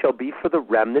coast shall be for the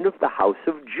remnant of the house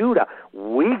of Judah.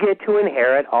 We get to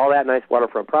inherit all that nice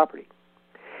waterfront property.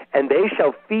 And they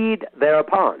shall feed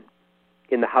thereupon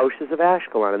in the houses of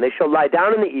Ashkelon. And they shall lie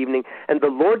down in the evening, and the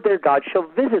Lord their God shall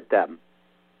visit them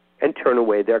and turn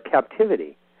away their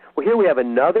captivity. Well, here we have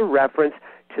another reference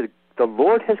to the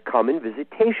Lord has come in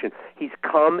visitation. He's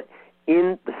come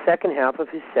in the second half of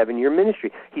his 7-year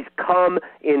ministry. He's come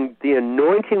in the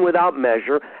anointing without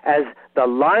measure as the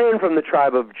Lion from the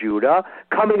tribe of Judah,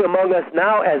 coming among us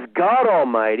now as God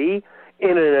Almighty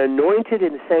in an anointed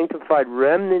and sanctified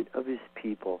remnant of his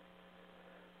people.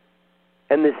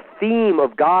 And this theme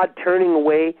of God turning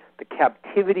away the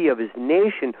captivity of his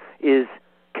nation is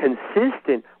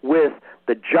consistent with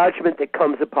the judgment that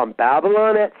comes upon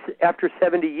Babylon after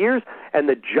 70 years and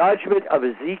the judgment of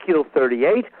Ezekiel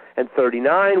 38 and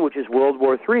 39, which is World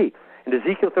War III. In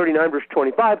Ezekiel 39, verse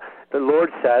 25, the Lord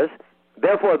says,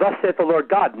 therefore, thus saith the Lord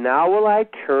God, now will I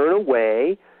turn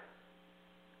away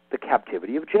the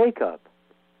captivity of Jacob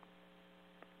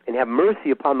and have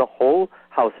mercy upon the whole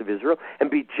house of Israel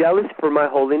and be jealous for my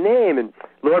holy name. And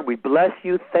Lord, we bless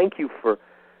you. Thank you for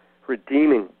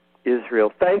redeeming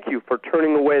Israel. Thank you for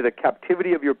turning away the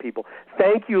captivity of your people.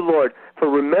 Thank you, Lord, for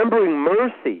remembering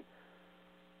mercy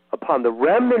upon the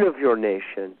remnant of your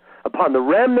nation, upon the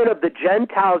remnant of the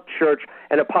Gentile church,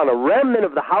 and upon a remnant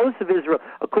of the house of Israel,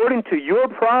 according to your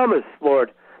promise,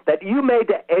 Lord, that you made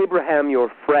to Abraham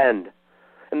your friend,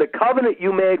 and the covenant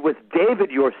you made with David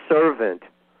your servant,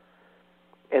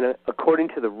 and according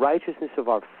to the righteousness of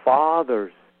our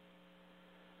fathers,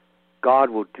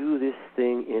 God will do this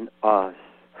thing in us.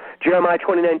 Jeremiah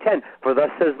 29:10, for thus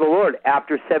says the Lord,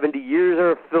 after 70 years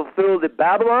are fulfilled at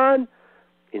Babylon,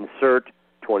 insert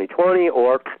 2020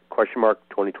 or question mark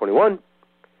 2021,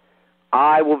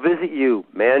 I will visit you,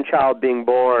 man-child being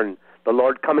born, the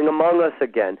Lord coming among us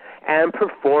again, and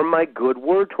perform my good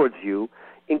word towards you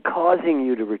in causing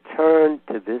you to return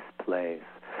to this place.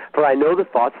 For I know the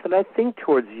thoughts that I think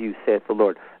towards you, saith the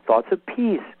Lord, thoughts of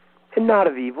peace and not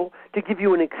of evil, to give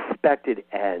you an expected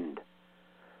end.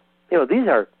 These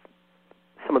are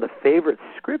some of the favorite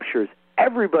scriptures.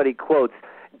 Everybody quotes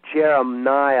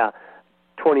Jeremiah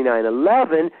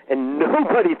 29:11, and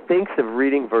nobody thinks of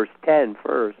reading verse 10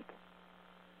 first.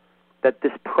 That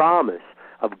this promise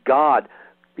of God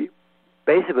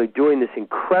basically doing this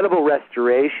incredible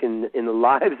restoration in the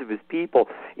lives of his people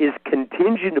is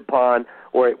contingent upon,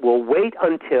 or it will wait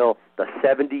until the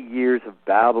 70 years of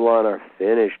Babylon are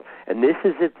finished. And this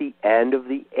is at the end of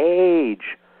the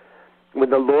age, when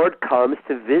the Lord comes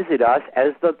to visit us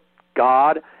as the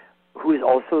God who is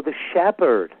also the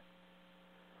shepherd.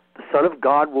 The Son of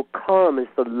God will come as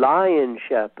the lion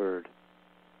shepherd.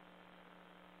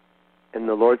 And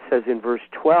the Lord says in verse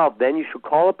 12, then you shall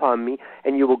call upon me,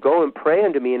 and you will go and pray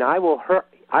unto me, and I will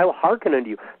hearken unto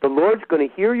you. The Lord's going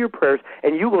to hear your prayers,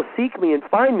 and you will seek me and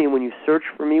find me when you search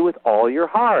for me with all your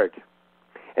heart.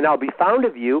 And I'll be found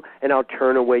of you, and I'll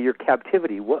turn away your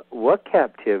captivity. What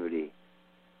captivity?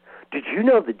 Did you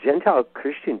know the Gentile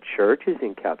Christian church is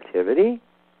in captivity?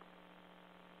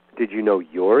 Did you know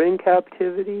you're in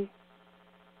captivity,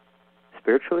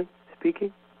 spiritually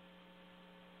speaking?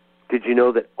 Did you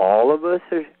know that all of us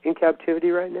are in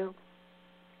captivity right now?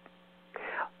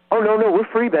 Oh, no, we're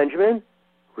free, Benjamin.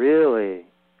 Really?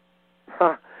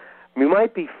 Huh. We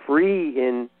might be free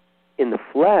in the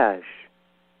flesh,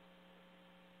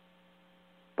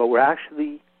 but we're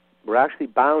actually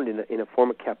bound in a form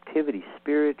of captivity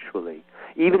spiritually.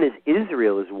 Even as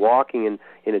Israel is walking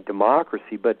in a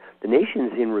democracy, but the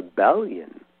nation's in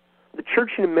rebellion. The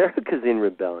church in America is in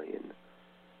rebellion.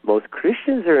 Most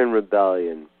Christians are in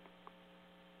rebellion.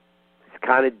 It's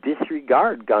kind of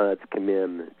disregard God's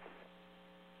commandments.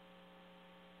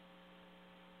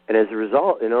 And as a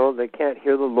result, they can't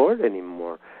hear the Lord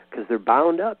anymore because they're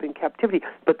bound up in captivity.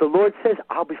 But the Lord says,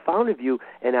 I'll be found of you,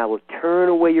 and I will turn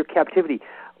away your captivity.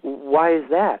 Why is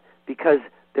that? Because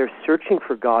they're searching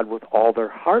for God with all their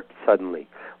heart suddenly.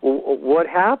 Well, what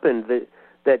happened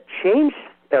that changed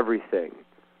everything?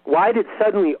 Why did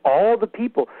suddenly all the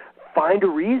people find a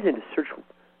reason to search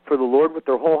for the Lord with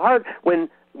their whole heart when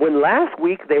last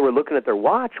week they were looking at their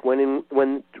watch when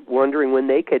wondering when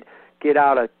they could get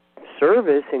out of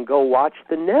service and go watch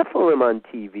the Nephilim on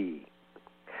TV?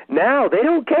 Now they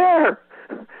don't care.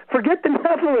 Forget the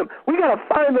Nephilim. We got to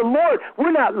find the Lord.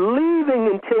 We're not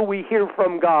leaving until we hear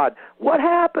from God. What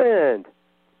happened?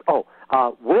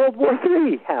 World War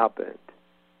III happened.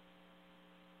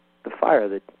 The fire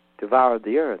that devoured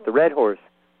the earth. The red horse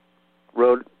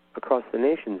rode across the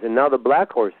nations, and now the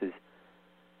black horse is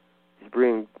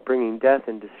bringing death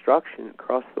and destruction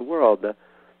across the world.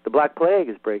 The black plague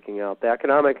is breaking out. The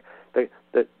economic, the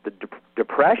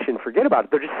depression. Forget about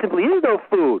it. There just simply is no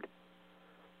food.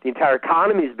 The entire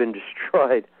economy has been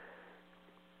destroyed.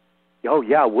 Oh,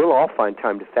 yeah, we'll all find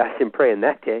time to fast and pray in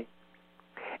that day.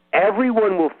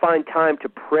 Everyone will find time to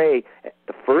pray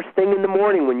the first thing in the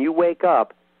morning when you wake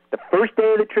up, the first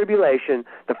day of the tribulation,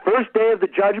 the first day of the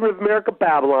judgment of America,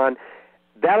 Babylon.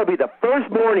 That'll be the first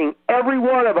morning every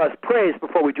one of us prays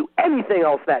before we do anything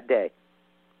else that day.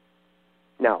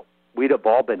 Now, we'd have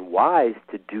all been wise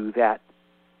to do that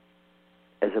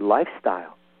as a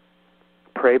lifestyle.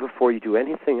 Pray before you do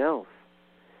anything else.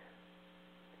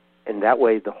 And that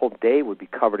way the whole day would be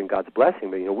covered in God's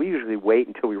blessing. But, we usually wait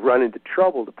until we run into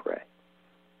trouble to pray.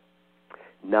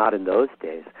 Not in those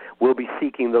days. We'll be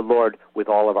seeking the Lord with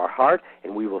all of our heart,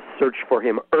 and we will search for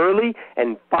him early,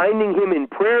 and finding him in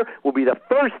prayer will be the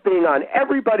first thing on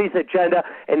everybody's agenda.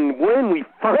 And when we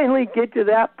finally get to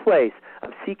that place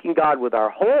of seeking God with our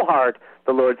whole heart,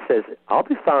 the Lord says, I'll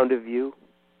be found of you.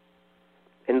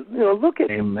 And, look at,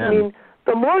 Amen.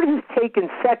 The Lord has taken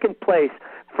second place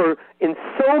in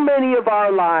so many of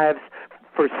our lives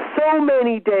for so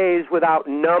many days without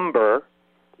number.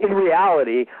 In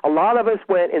reality, a lot of us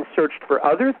went and searched for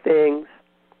other things.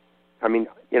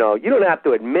 You don't have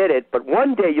to admit it, but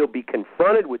one day you'll be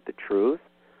confronted with the truth.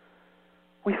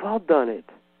 We've all done it.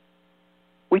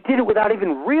 We did it without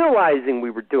even realizing we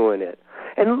were doing it.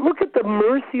 And look at the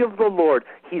mercy of the Lord.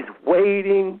 He's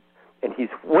waiting, and he's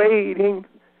waiting,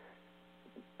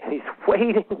 and he's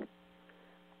waiting.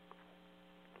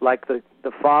 Like the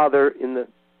father in the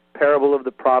parable of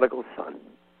the prodigal son.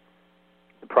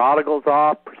 The prodigal's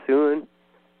off pursuing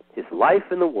his life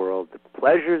in the world, the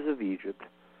pleasures of Egypt,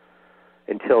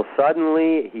 until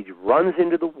suddenly he runs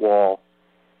into the wall.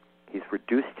 He's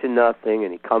reduced to nothing,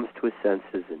 and he comes to his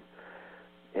senses.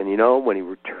 And when he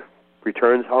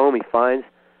returns home, he finds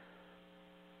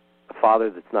a father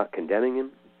that's not condemning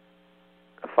him,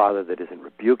 a father that isn't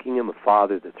rebuking him, a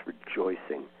father that's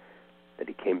rejoicing that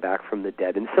he came back from the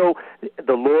dead. And so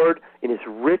the Lord, in his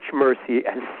rich mercy,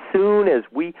 as soon as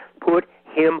we put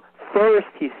him first,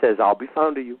 he says, I'll be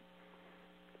found to you,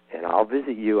 and I'll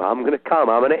visit you. I'm going to come.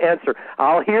 I'm going to answer.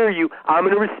 I'll hear you. I'm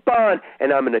going to respond,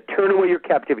 and I'm going to turn away your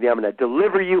captivity. I'm going to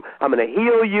deliver you. I'm going to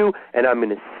heal you, and I'm going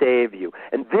to save you.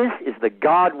 And this is the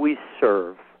God we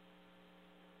serve.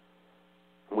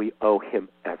 We owe him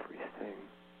everything.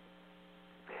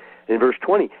 In verse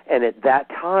 20, and at that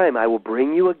time I will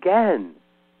bring you again.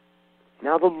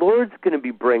 Now the Lord's going to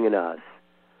be bringing us.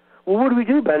 Well, what do we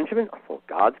do, Benjamin? Well,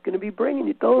 God's going to be bringing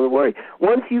you. Don't worry.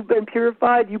 Once you've been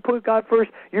purified, you put God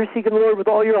first, you're seeking the Lord with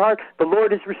all your heart, the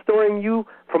Lord is restoring you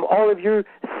from all of your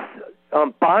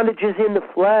bondages in the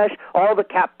flesh, all the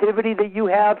captivity that you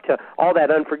have to all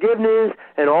that unforgiveness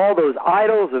and all those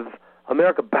idols of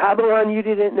America, Babylon you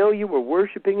didn't know you were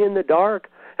worshiping in the dark,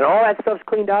 and all that stuff's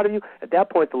cleaned out of you. At that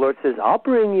point, the Lord says, I'll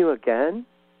bring you again,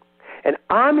 and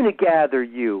I'm going to gather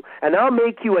you, and I'll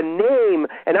make you a name,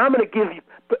 and I'm going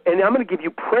to give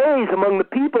you praise among the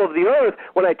people of the earth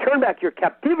when I turn back your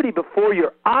captivity before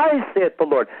your eyes, saith the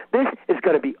Lord. This is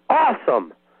going to be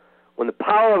awesome when the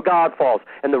power of God falls,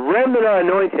 and the remnant are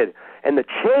anointed, and the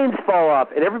chains fall off,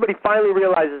 and everybody finally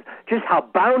realizes just how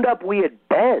bound up we had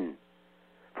been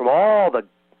from all the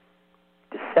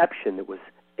deception that was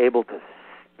able to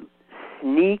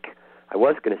snake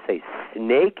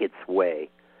its way,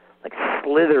 like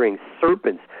slithering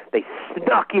serpents. They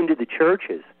snuck into the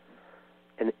churches,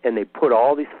 and they put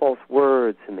all these false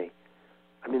words, and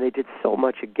they did so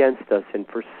much against us, and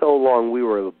for so long we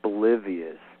were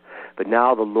oblivious. But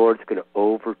now the Lord's going to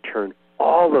overturn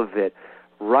all of it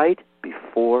right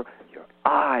before your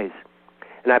eyes.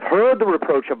 And I've heard the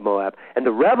reproach of Moab and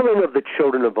the reveling of the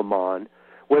children of Ammon,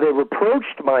 where they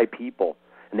reproached my people,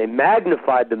 and they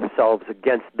magnified themselves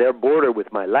against their border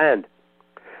with my land.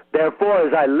 Therefore,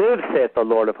 as I live, saith the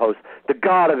Lord of hosts, the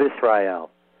God of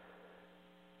Israel,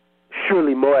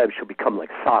 surely Moab shall become like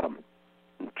Sodom,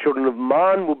 and the children of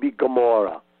Ammon will be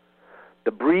Gomorrah,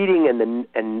 the breeding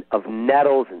of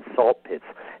nettles and salt pits,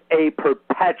 a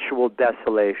perpetual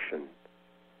desolation.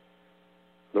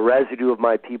 The residue of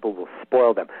my people will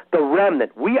spoil them. The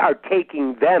remnant, we are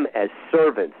taking them as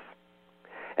servants.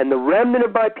 And the remnant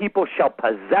of my people shall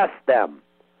possess them.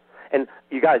 And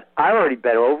you guys, I've already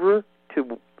been over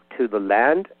to the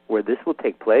land where this will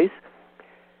take place.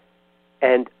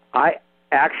 And I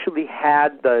actually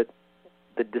had the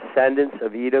descendants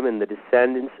of Edom and the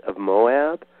descendants of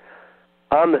Moab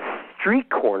on the street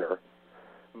corner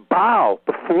bow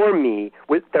before me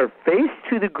with their face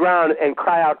to the ground and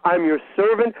cry out, I'm your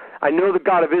servant. I know the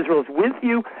God of Israel is with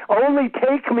you. Only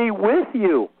take me with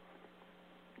you.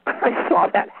 I saw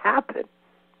that happen.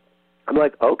 I'm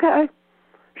like, okay,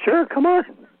 sure, come on,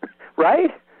 right?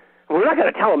 We're not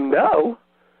going to tell them no.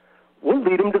 We'll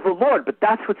lead them to the Lord, but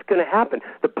that's what's going to happen.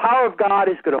 The power of God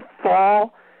is going to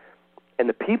fall, and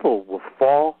the people will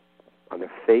fall on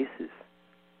their faces,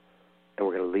 and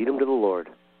we're going to lead them to the Lord.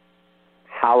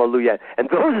 Hallelujah. And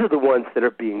those are the ones that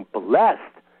are being blessed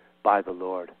by the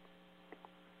Lord.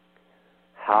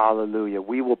 Hallelujah.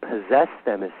 We will possess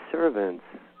them as servants.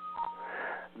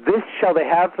 This shall they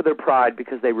have for their pride,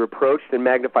 because they reproached and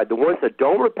magnified. The ones that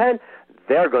don't repent,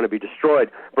 they're going to be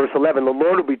destroyed. Verse 11, the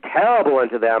Lord will be terrible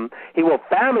unto them. He will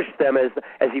famish them as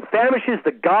he famishes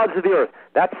the gods of the earth.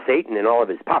 That's Satan in all of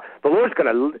his power. The Lord's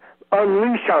going to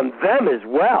unleash on them as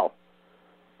well.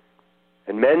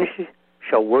 And men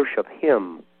shall worship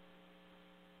him,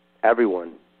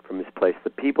 everyone from his place. The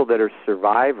people that are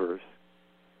survivors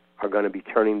are going to be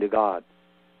turning to God,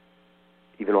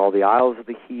 even all the isles of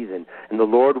the heathen, and the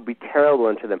Lord will be terrible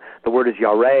unto them. The word is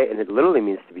yareh, and it literally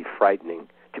means to be frightening,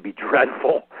 to be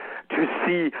dreadful, to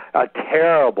see a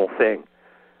terrible thing.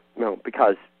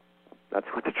 Because that's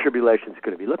what the tribulation is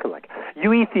going to be looking like.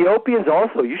 You Ethiopians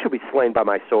also, you shall be slain by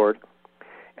my sword,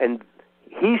 and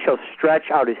he shall stretch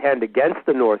out his hand against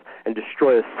the north and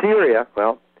destroy Assyria.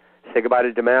 Well, say goodbye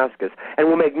to Damascus. And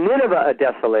will make Nineveh a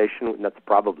desolation, that's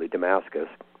probably Damascus,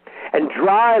 and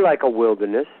dry like a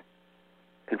wilderness,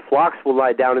 and flocks will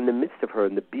lie down in the midst of her,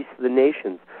 and the beasts of the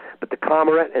nations. But the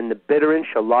cormorant and the bitterns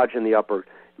shall lodge in the upper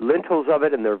lintels of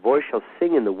it, and their voice shall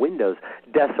sing in the windows,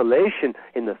 desolation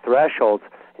in the thresholds,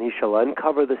 and he shall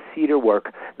uncover the cedar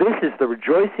work. This is the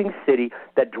rejoicing city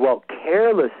that dwelt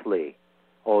carelessly.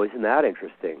 Oh, isn't that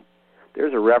interesting?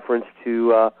 There's a reference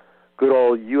to good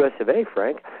old US of A,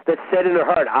 Frank, that said in her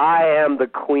heart, I am the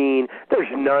queen, there's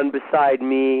none beside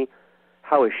me.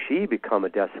 How has she become a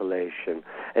desolation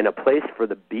and a place for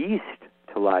the beast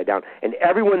to lie down. And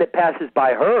everyone that passes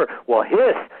by her will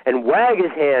hiss and wag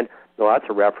his hand. Well, that's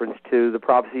a reference to the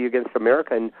prophecy against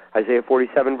America in Isaiah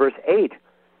 47, verse 8,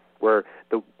 where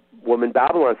the woman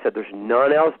Babylon said, there's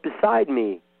none else beside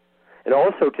me. And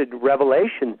also to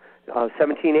Revelation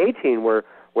 17:18,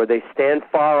 where they stand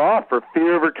far off for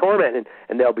fear of her torment,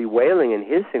 and they'll be wailing and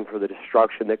hissing for the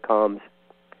destruction that comes.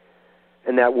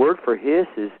 And that word for hiss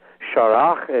is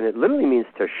sharach, and it literally means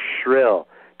to shrill,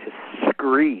 to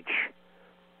screech,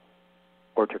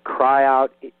 or to cry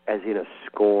out as in a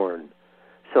scorn.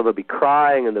 So they'll be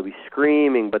crying and they'll be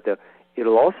screaming, but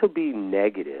it'll also be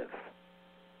negative.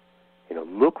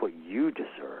 Look what you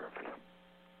deserved.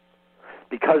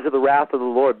 Because of the wrath of the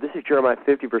Lord, this is Jeremiah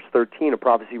 50, verse 13, a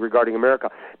prophecy regarding America.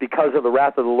 Because of the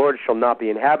wrath of the Lord, it shall not be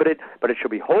inhabited, but it shall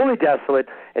be wholly desolate,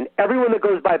 and everyone that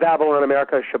goes by Babylon,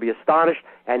 America, shall be astonished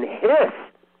and hiss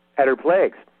at her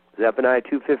plagues. Zephaniah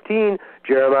 2:15,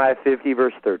 Jeremiah 50,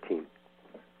 verse 13.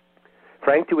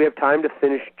 Frank, do we have time to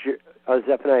finish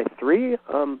Zephaniah 3?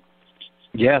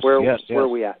 Yes, where yes. Where are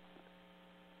we at?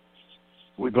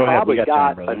 Go ahead. We got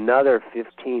time, brother. Another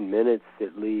 15 minutes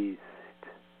at least.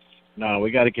 No,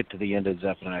 we got to get to the end of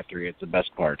Zephaniah 3. It's the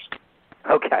best part.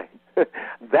 Okay.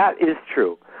 That is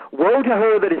true. Woe to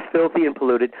her that is filthy and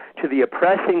polluted, to the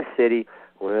oppressing city.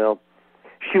 Well,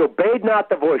 she obeyed not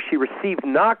the voice. She received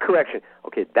not correction.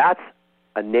 Okay, that's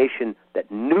a nation that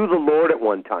knew the Lord at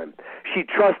one time. She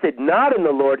trusted not in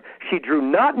the Lord. She drew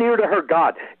not near to her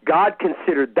God. God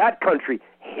considered that country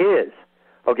his.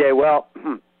 Okay, well,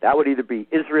 that would either be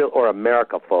Israel or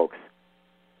America, folks.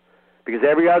 Because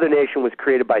every other nation was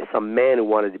created by some man who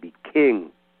wanted to be king.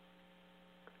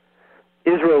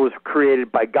 Israel was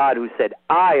created by God who said,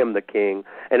 I am the king.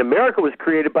 And America was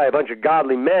created by a bunch of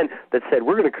godly men that said,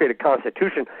 we're going to create a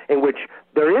constitution in which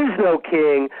there is no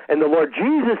king, and the Lord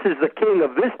Jesus is the king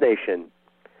of this nation.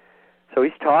 So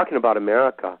he's talking about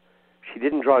America. She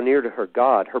didn't draw near to her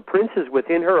God. Her princes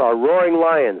within her are roaring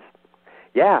lions.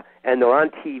 Yeah, and they're on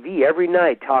TV every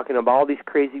night talking about all these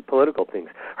crazy political things.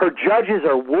 Her judges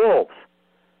are wolves.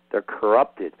 They're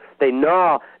corrupted. They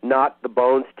gnaw not the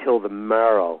bones till the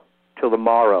morrow.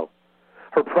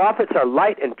 Her prophets are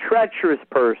light and treacherous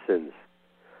persons.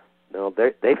 No,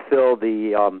 they fill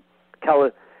the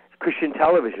Christian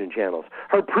television channels.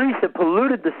 Her priests have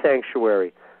polluted the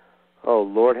sanctuary. Oh,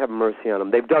 Lord, have mercy on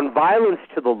them. They've done violence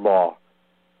to the law.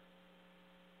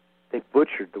 They've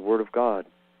butchered the word of God.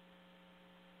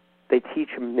 They teach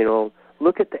them,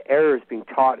 look at the errors being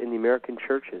taught in the American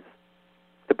churches.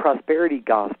 The prosperity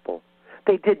gospel.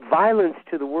 They did violence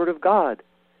to the word of God.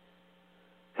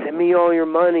 Send me all your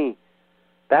money.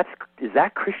 Is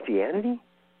that Christianity?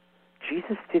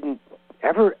 Jesus didn't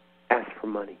ever ask for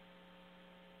money.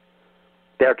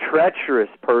 They're treacherous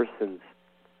persons.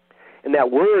 And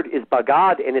that word is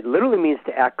bagad, and it literally means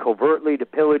to act covertly, to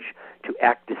pillage, to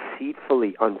act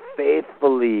deceitfully,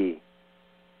 unfaithfully.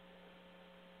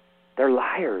 They're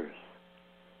liars.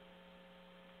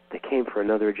 They came for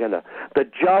another agenda.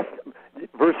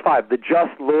 Verse 5, the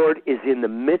just Lord is in the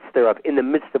midst thereof, in the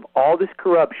midst of all this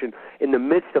corruption, in the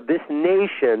midst of this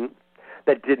nation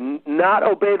that did not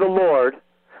obey the Lord,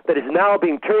 that is now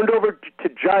being turned over to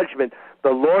judgment.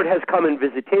 The Lord has come in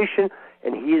visitation,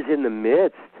 and he is in the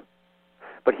midst.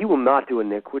 But he will not do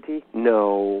iniquity.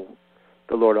 No.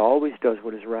 The Lord always does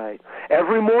what is right.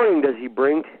 Every morning does he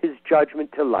bring his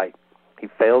judgment to light. He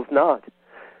fails not.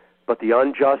 But the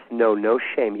unjust know no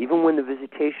shame. Even when the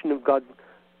visitation of God's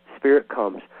Spirit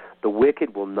comes, the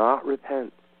wicked will not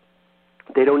repent.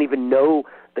 They don't even know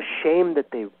the shame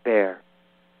that they bear.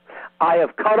 I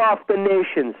have cut off the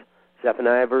nations.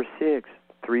 Zephaniah verse 6,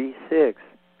 3:6.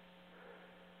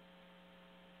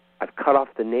 I've cut off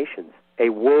the nations. A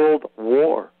world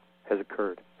war has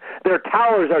occurred. Their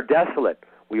towers are desolate.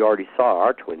 We already saw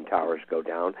our twin towers go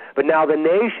down. But now the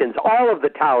nations, all of the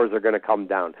towers are going to come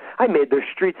down. I made their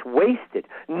streets wasted.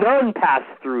 None pass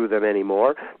through them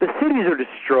anymore. The cities are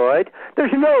destroyed.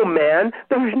 There's no man.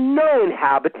 There's no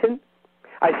inhabitant.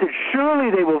 I said,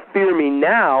 surely they will fear me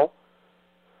now.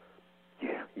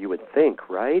 Yeah, you would think,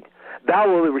 right? Thou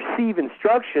will receive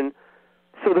instruction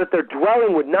so that their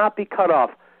dwelling would not be cut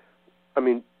off.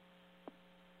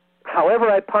 However,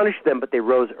 I punished them, but they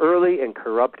rose early and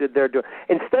corrupted their door.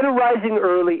 Instead of rising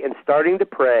early and starting to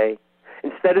pray,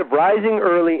 instead of rising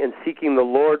early and seeking the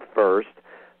Lord first,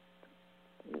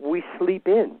 we sleep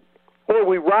in. Or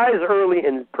we rise early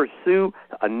and pursue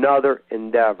another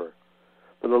endeavor.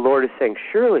 But the Lord is saying,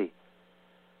 surely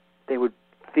they would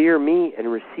fear me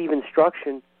and receive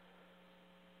instruction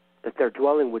that their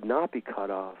dwelling would not be cut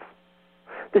off.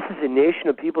 This is a nation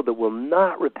of people that will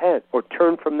not repent or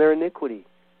turn from their iniquity.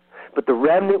 But the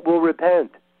remnant will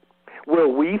repent.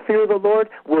 Will we fear the Lord?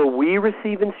 Will we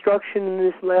receive instruction in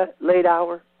this late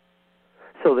hour?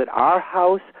 So that our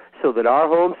house, so that our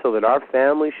home, so that our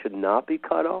family should not be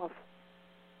cut off?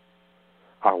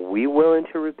 Are we willing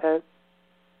to repent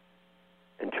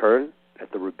and turn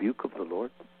at the rebuke of the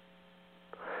Lord?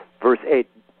 Verse 8,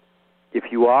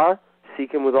 if you are,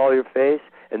 seek him with all your face,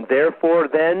 and therefore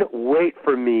then wait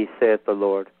for me, saith the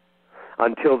Lord,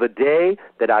 until the day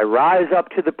that I rise up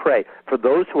to the prey. For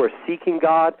those who are seeking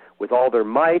God with all their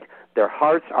might, their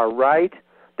hearts are right,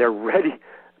 they're ready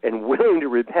and willing to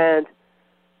repent.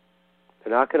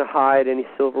 They're not going to hide any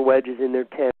silver wedges in their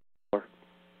tent.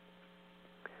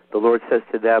 The Lord says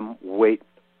to them, wait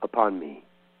upon me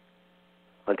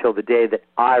until the day that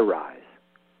I rise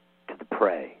to the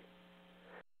prey.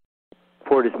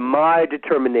 For it is my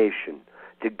determination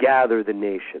to gather the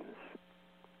nations,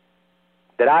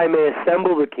 that I may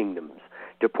assemble the kingdoms,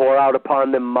 to pour out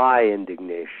upon them my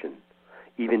indignation,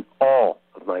 even all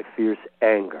of my fierce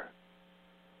anger.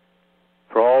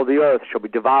 For all the earth shall be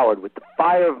devoured with the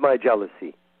fire of my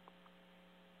jealousy.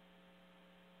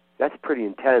 That's pretty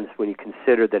intense when you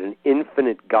consider that an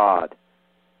infinite God,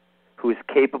 who is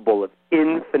capable of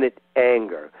infinite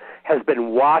anger, has been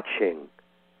watching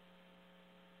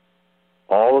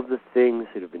all of the things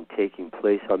that have been taking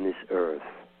place on this earth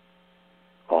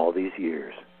all these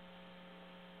years.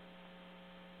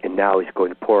 And now he's going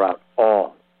to pour out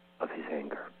all of his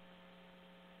anger.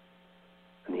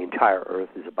 And the entire earth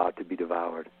is about to be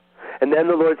devoured. And then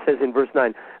the Lord says in verse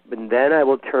 9, but then I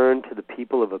will turn to the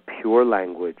people of a pure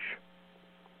language.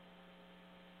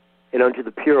 And unto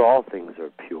the pure all things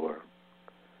are pure,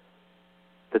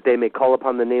 that they may call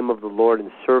upon the name of the Lord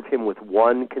and serve him with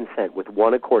one consent, with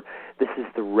one accord. This is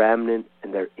the remnant,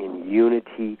 and they're in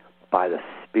unity by the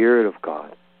Spirit of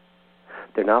God.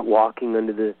 They're not walking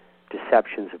under the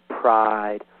deceptions of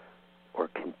pride or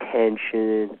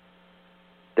contention.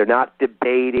 They're not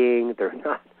debating. They're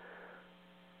not.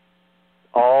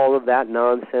 All of that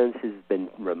nonsense has been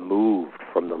removed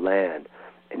from the land.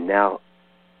 And now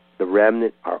the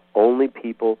remnant are only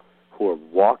people who are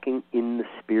walking in the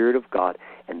Spirit of God,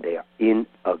 and they are in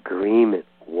agreement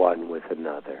one with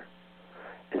another.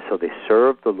 And so they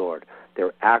serve the Lord.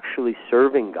 They're actually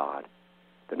serving God.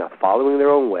 They're not following their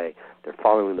own way. They're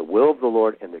following the will of the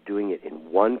Lord, and they're doing it in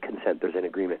one consent. There's an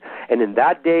agreement. And in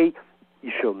that day,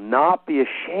 you shall not be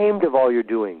ashamed of all your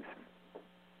doings.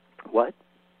 What?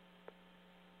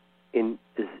 In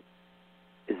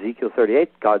Ezekiel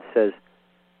 38, God says,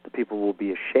 the people will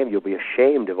be ashamed. You'll be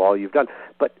ashamed of all you've done.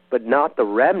 But not the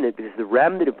remnant, because the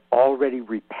remnant have already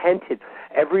repented.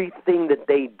 Everything that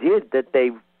they did that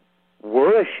they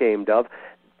were ashamed of,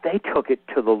 they took it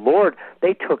to the Lord.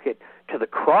 They took it to the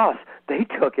cross. They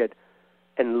took it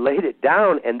and laid it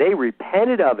down, and they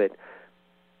repented of it.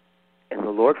 And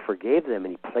the Lord forgave them,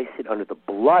 and he placed it under the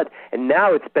blood. And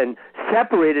now it's been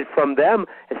separated from them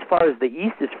as far as the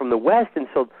east is from the west, and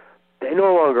so they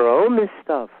no longer own this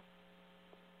stuff.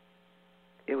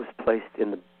 It was placed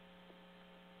into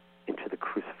the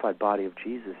crucified body of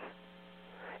Jesus.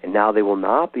 And now they will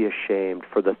not be ashamed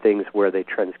for the things where they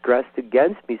transgressed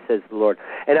against me, says the Lord.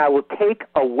 And I will take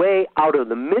away out of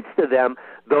the midst of them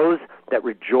those that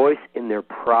rejoice in their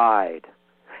pride.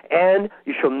 And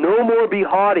you shall no more be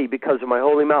haughty because of my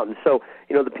holy mountain. So,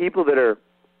 the people that are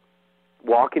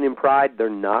walking in pride, they're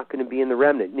not going to be in the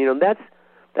remnant.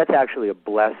 That's actually a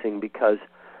blessing, because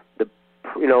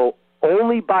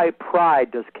only by pride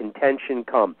does contention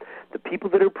come. The people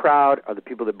that are proud are the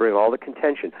people that bring all the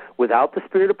contention. Without the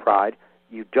spirit of pride,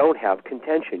 you don't have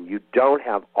contention. You don't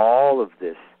have all of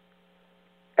this,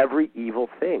 every evil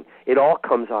thing. It all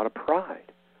comes out of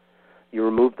pride. You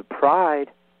remove the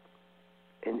pride,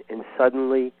 and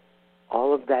suddenly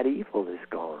all of that evil is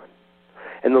gone.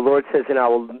 And the Lord says, and I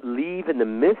will leave in the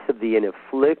midst of thee an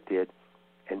afflicted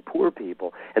and poor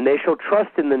people, and they shall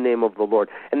trust in the name of the Lord.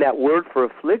 And that word for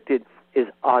afflicted is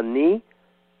ani,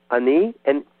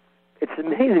 and it's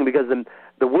amazing because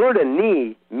the word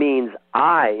ani means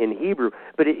I in Hebrew,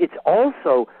 but it's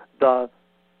also the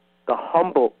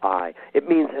humble I. It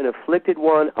means an afflicted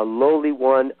one, a lowly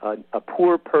one, a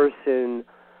poor person.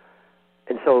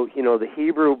 And so, the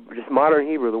Hebrew, just modern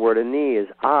Hebrew, the word ani is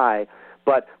I,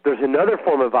 but there's another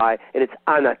form of I, and it's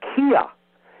anakia.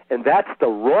 And that's the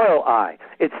royal I.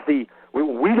 It's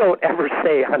we don't ever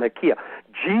say anakia.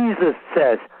 Jesus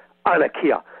says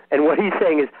anakia. And what he's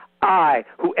saying is, I,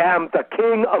 who am the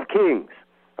King of Kings.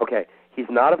 Okay, he's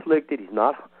not afflicted, he's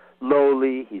not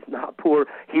lowly, he's not poor,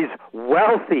 he's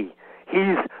wealthy,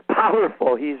 he's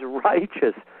powerful, he's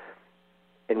righteous.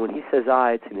 And when he says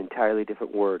I, it's an entirely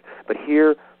different word. But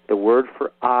here, the word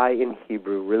for I in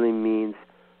Hebrew really means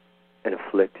an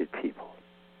afflicted people.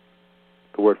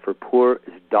 The word for poor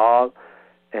is dal,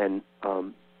 and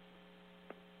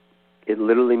it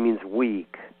literally means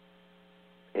weak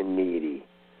and needy.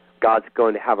 God's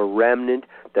going to have a remnant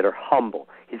that are humble.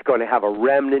 He's going to have a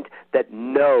remnant that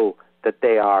know that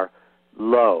they are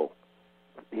low.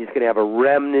 He's going to have a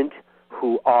remnant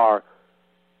who are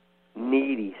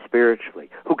needy spiritually,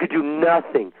 who could do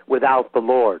nothing without the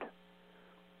Lord.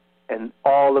 And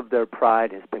all of their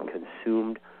pride has been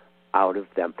consumed out of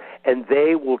them. And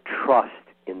they will trust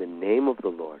in the name of the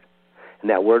Lord. And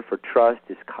that word for trust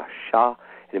is kasha,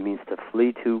 and it means to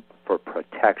flee to for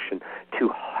protection, to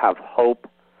have hope,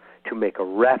 to make a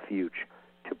refuge,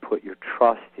 to put your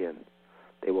trust in.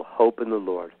 They will hope in the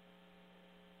Lord.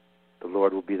 The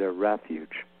Lord will be their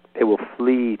refuge. They will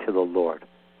flee to the Lord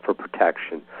for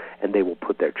protection, and they will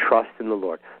put their trust in the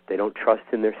Lord. They don't trust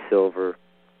in their silver,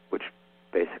 which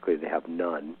basically they have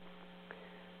none.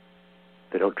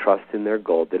 They don't trust in their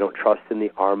gold. They don't trust in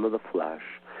the arm of the flesh.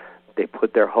 They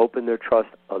put their hope and their trust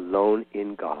alone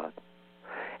in God.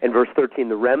 And verse 13,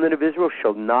 the remnant of Israel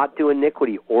shall not do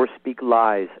iniquity or speak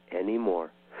lies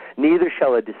anymore. Neither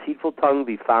shall a deceitful tongue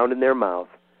be found in their mouth.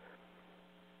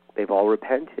 They've all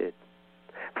repented.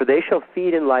 For they shall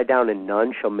feed and lie down, and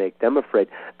none shall make them afraid.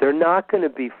 They're not going to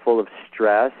be full of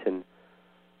stress and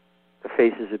their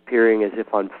faces appearing as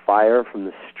if on fire from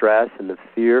the stress and the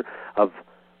fear of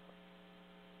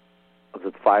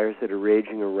the fires that are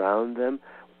raging around them,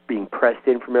 being pressed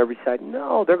in from every side.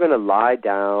 No, they're going to lie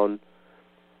down.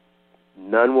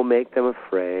 None will make them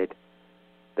afraid.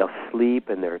 They'll sleep,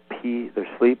 and their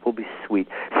sleep will be sweet.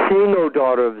 Sing, O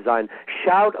daughter of Zion.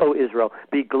 Shout, O Israel.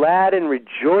 Be glad and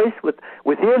rejoice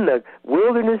within the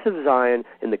wilderness of Zion,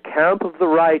 in the camp of the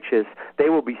righteous. They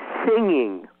will be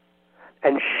singing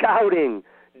and shouting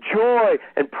joy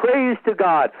and praise to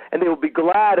God, and they will be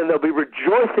glad, and they'll be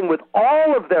rejoicing with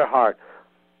all of their heart,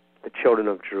 the children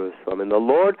of Jerusalem. And the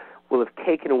Lord will have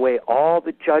taken away all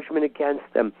the judgment against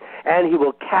them, and he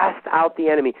will cast out the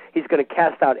enemy. He's going to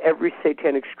cast out every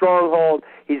satanic stronghold.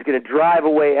 He's going to drive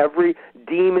away every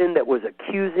demon that was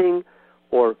accusing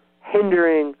or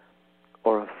hindering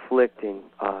or afflicting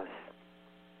us.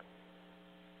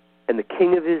 And the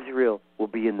King of Israel will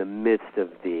be in the midst of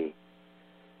thee.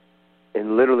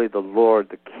 And literally the Lord,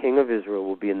 the King of Israel,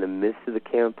 will be in the midst of the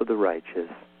camp of the righteous.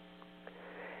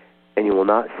 And you will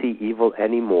not see evil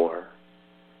anymore.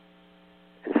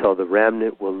 And so the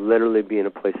remnant will literally be in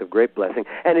a place of great blessing.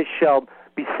 And it shall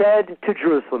be said to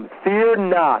Jerusalem, fear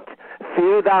not,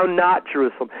 fear thou not,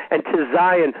 Jerusalem. And to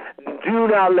Zion, do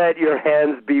not let your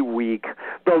hands be weak.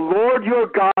 The Lord your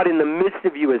God in the midst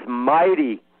of you is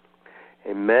mighty.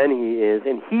 Amen, he is.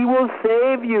 And he will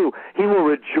save you. He will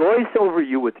rejoice over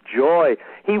you with joy.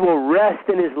 He will rest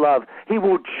in his love. He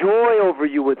will joy over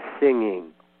you with singing.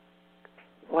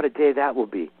 What a day that will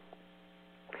be.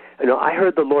 You know, I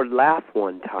heard the Lord laugh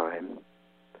one time,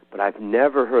 but I've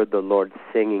never heard the Lord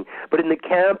singing. But in the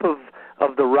camp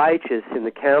of the righteous, in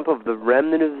the camp of the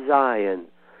remnant of Zion,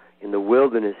 in the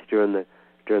wilderness during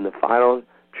the final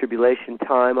tribulation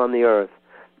time on the earth,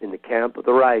 in the camp of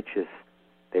the righteous,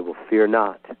 they will fear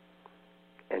not.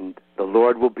 And the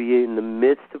Lord will be in the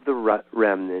midst of the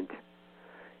remnant,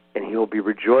 and he will be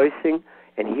rejoicing,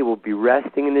 and he will be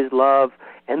resting in his love,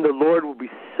 and the Lord will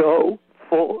be so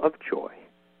full of joy.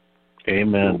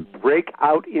 Amen. Will break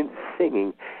out in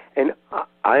singing. And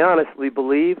I honestly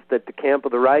believe that the camp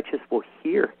of the righteous will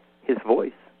hear his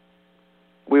voice.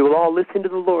 We will all listen to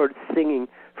the Lord singing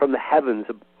from the heavens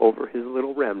over his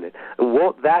little remnant. And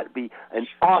won't that be an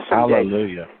awesome day?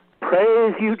 Hallelujah.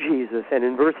 Praise you, Jesus. And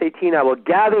in verse 18, I will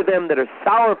gather them that are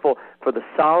sorrowful for the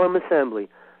solemn assembly.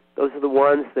 Those are the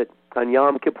ones that on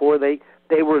Yom Kippur,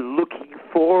 they were looking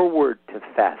forward to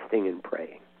fasting and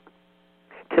praying.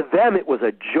 To them it was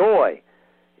a joy.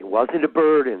 It wasn't a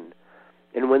burden.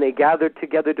 And when they gathered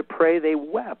together to pray, they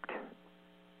wept.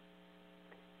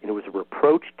 And it was a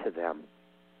reproach to them.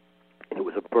 And it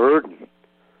was a burden.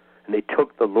 And they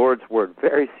took the Lord's word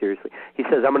very seriously. He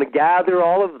says, I'm going to gather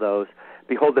all of those.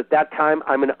 Behold, at that time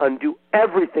I'm going to undo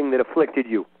everything that afflicted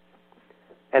you.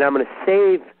 And I'm going to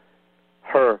save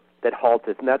her that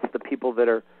halteth. And that's the people that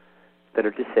are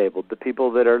disabled, the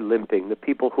people that are limping, the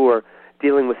people who are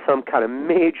dealing with some kind of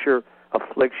major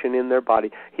affliction in their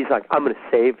body. He's like, I'm going to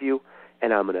save you,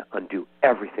 and I'm going to undo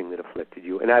everything that afflicted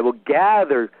you. And I will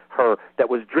gather her that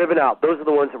was driven out. Those are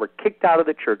the ones that were kicked out of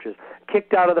the churches,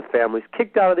 kicked out of the families,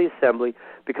 kicked out of the assembly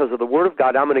because of the word of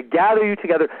God. I'm going to gather you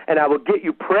together, and I will get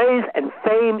you praise and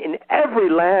fame in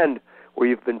every land where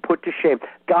you've been put to shame.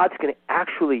 God's going to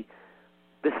actually,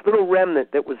 this little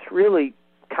remnant that was really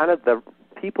kind of the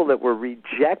people that were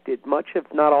rejected, much if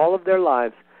not all of their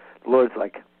lives, the Lord's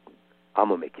like, I'm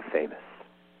going to make you famous.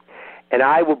 And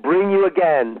I will bring you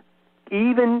again,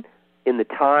 even in the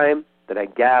time that I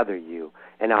gather you,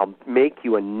 and I'll make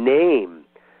you a name,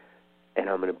 and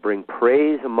I'm going to bring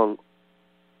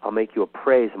I'll make you a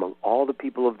praise among all the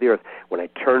people of the earth when I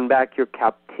turn back your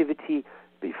captivity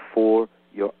before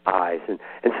your eyes. And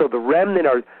so the remnant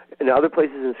are, in other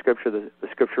places in Scripture, the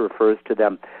Scripture refers to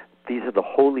them, these are the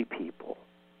holy people.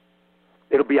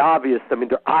 It'll be obvious. I mean,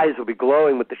 their eyes will be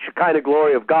glowing with the Shekinah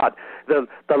glory of God. The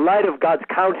light of God's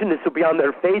countenance will be on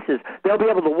their faces. They'll be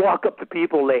able to walk up to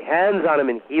people, lay hands on them,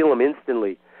 and heal them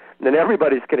instantly. And then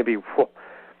everybody's going to be, whoa.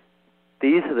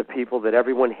 These are the people that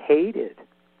everyone hated.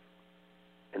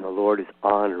 And the Lord is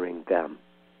honoring them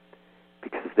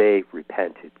because they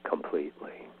repented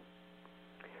completely.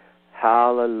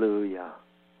 Hallelujah.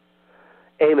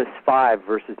 Amos 5,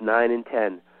 verses 9 and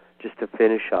 10, just to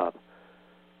finish up.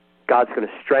 God's going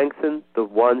to strengthen the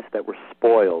ones that were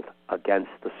spoiled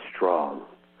against the strong,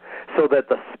 so that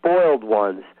the spoiled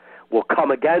ones will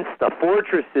come against the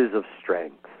fortresses of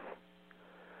strength.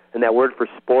 And that word for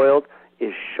spoiled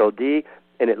is shodi,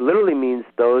 and it literally means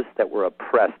those that were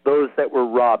oppressed, those that were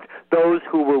robbed, those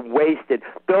who were wasted,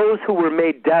 those who were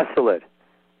made desolate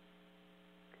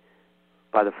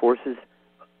by the forces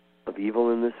of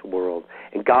evil in this world.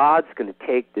 And God's going to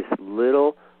take this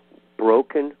little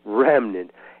broken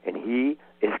remnant, and He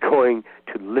is going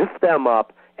to lift them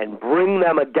up and bring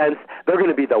them against. They're going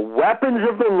to be the weapons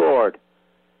of the Lord,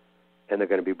 and they're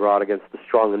going to be brought against the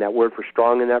strong. And that word for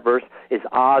strong in that verse is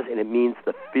Oz, and it means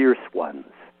the fierce ones,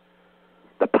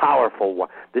 the powerful one.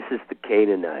 This is the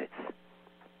Canaanites.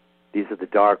 These are the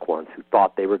dark ones who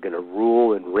thought they were going to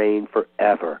rule and reign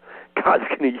forever. God's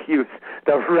going to use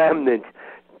the remnant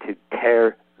to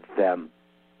tear them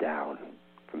down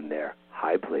from their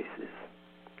high places.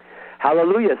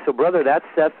 Hallelujah. So, brother, that's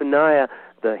Zephaniah,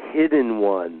 the hidden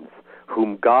ones,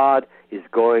 whom God is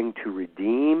going to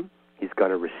redeem. He's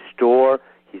going to restore.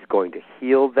 He's going to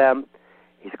heal them.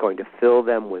 He's going to fill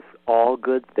them with all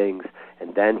good things.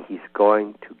 And then He's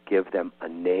going to give them a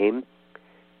name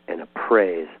and a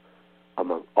praise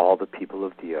among all the people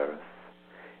of the earth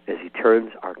as He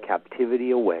turns our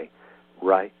captivity away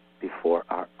right before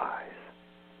our eyes.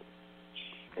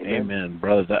 Amen. Amen,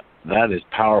 brother. That is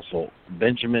powerful.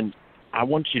 Benjamin, I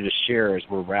want you to share as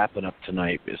we're wrapping up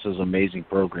tonight. This is an amazing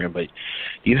program, but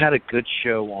you had a good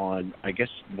show on, I guess,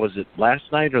 was it last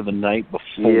night or the night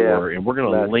before? Yeah, and we're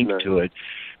going to link to it.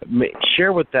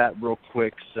 Share with that real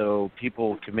quick so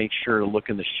people can make sure to look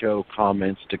in the show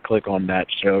comments to click on that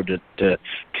show to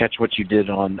catch what you did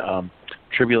on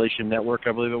Tribulation Network,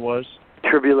 I believe it was.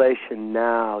 Tribulation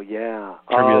Now, yeah.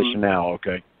 Tribulation Now,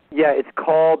 okay. Yeah, it's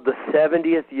called The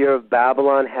 70th Year of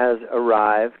Babylon Has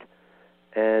Arrived,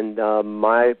 and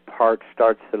my part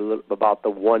starts at about the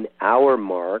 1 hour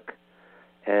mark,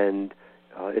 and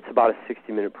it's about a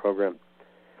 60-minute program.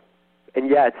 And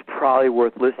yeah, it's probably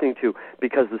worth listening to,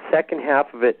 because the second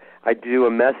half of it, I do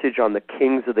a message on the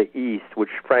kings of the East,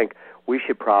 which, Frank, we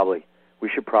should probably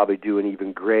do an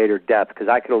even greater depth, because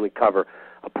I can only cover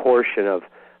a portion of.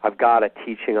 I've got a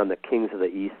teaching on the kings of the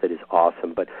East that is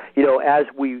awesome. But as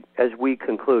we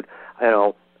conclude,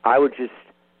 I would just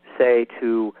say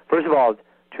first of all,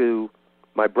 to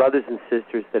my brothers and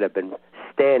sisters that have been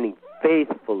standing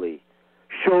faithfully,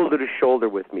 shoulder to shoulder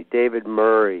with me, David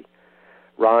Murray,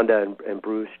 Rhonda and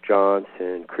Bruce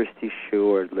Johnson, Christy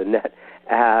Sheward, Lynette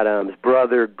Adams,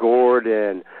 Brother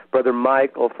Gordon, Brother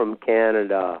Michael from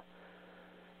Canada,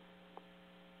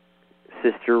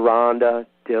 Sister Rhonda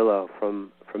Dillo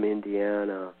from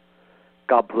Indiana.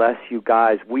 God bless you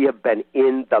guys. We have been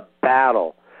in the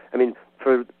battle. I mean,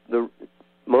 for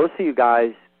most of you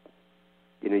guys,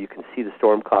 you can see the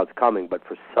storm clouds coming, but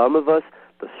for some of us,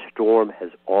 the storm has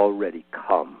already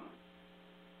come.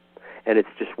 And it's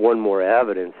just one more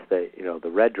evidence that, the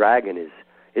red dragon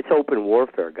it's open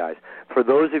warfare, guys. For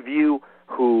those of you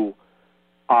who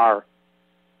are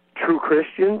true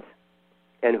Christians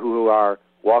and who are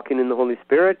walking in the Holy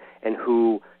Spirit and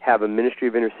who have a ministry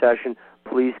of intercession,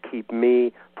 please keep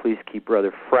me, please keep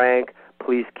Brother Frank,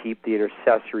 please keep the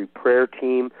intercessory prayer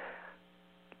team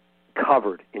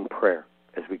covered in prayer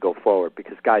as we go forward,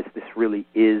 because, guys, this really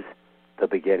is the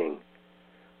beginning.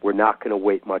 We're not going to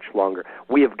wait much longer.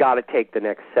 We have got to take the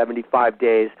next 75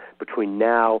 days between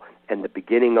now and the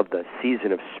beginning of the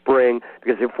season of spring,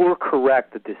 because if we're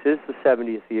correct that this is the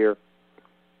 70th year,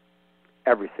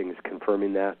 everything is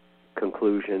confirming that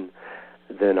conclusion,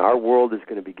 then our world is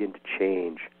going to begin to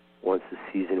change once the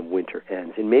season of winter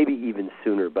ends, and maybe even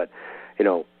sooner. But,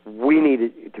 we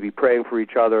need to be praying for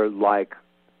each other like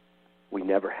we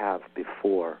never have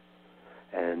before.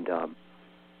 And, and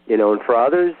for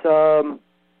others,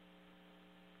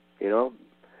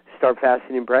 start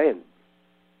fasting and praying.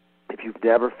 If you've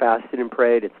never fasted and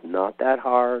prayed, it's not that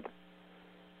hard.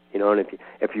 And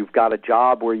if you've got a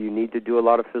job where you need to do a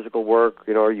lot of physical work,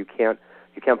 or you can't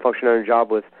function on a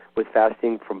job with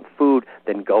fasting from food,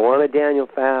 then go on a Daniel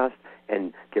fast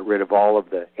and get rid of all of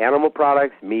the animal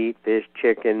products, meat, fish,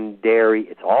 chicken, dairy.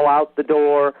 It's all out the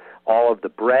door. All of the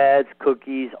breads,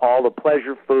 cookies, all the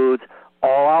pleasure foods,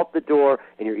 all out the door,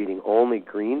 and you're eating only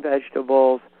green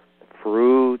vegetables,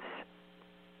 fruits,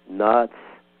 nuts,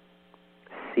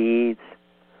 seeds.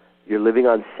 You're living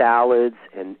on salads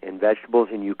and vegetables,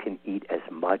 and you can eat as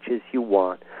much as you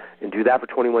want. And do that for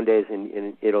 21 days,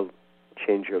 and it'll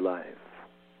change your life.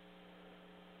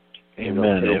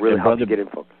 Amen. It'll really help you get in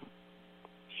focus.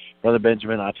 Brother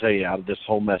Benjamin, I'll tell you, out of this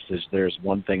whole message, there's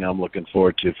one thing I'm looking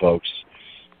forward to, folks,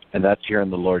 and that's hearing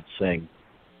the Lord sing.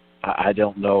 I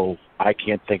don't know, I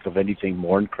can't think of anything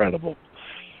more incredible.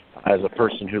 As a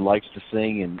person who likes to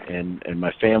sing and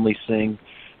my family sing,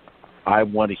 I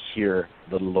want to hear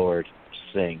the Lord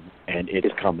sing, and it's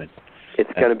coming.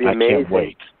 It's going to be amazing. I can't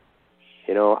wait.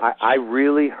 I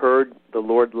really heard the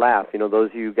Lord laugh. Those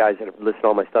of you guys that have listened to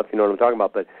all my stuff, you know what I'm talking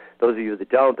about, but those of you that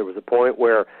don't, there was a point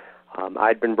where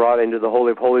I'd been brought into the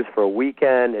Holy of Holies for a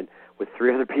weekend and with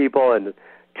 3 other people, and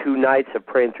 2 nights of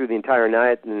praying through the entire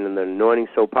night, and the anointing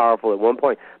so powerful. At one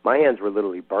point, my hands were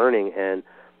literally burning, and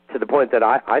to the point that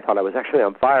I thought I was actually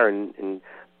on fire, and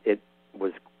it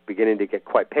was beginning to get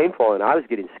quite painful, and I was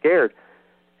getting scared.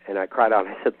 And I cried out,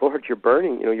 I said, Lord, you're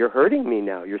burning. You're hurting me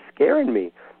now. You're scaring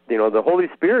me. The Holy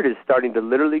Spirit is starting to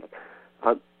literally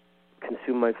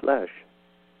consume my flesh.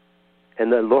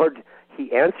 And the Lord,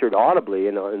 He answered audibly,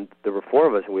 and there were 4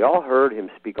 of us, and we all heard Him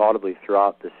speak audibly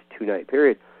throughout this 2-night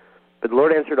period. But the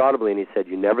Lord answered audibly, and He said,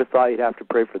 you never thought you'd have to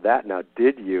pray for that, now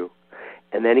did you?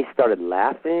 And then He started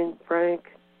laughing, Frank.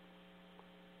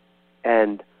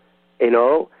 And,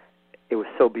 it was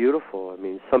so beautiful. I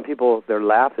mean, some people, their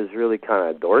laugh is really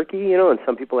kind of dorky, and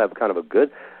some people have kind of a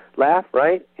good laugh,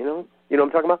 right? You know what I'm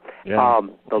talking about? Yeah.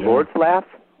 The Lord's laugh,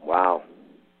 wow.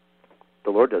 The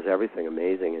Lord does everything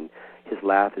amazing, and His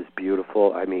laugh is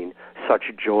beautiful. I mean, such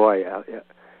joy.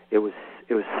 It was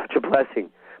such a blessing.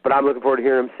 But I'm looking forward to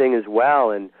hearing Him sing as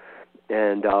well, and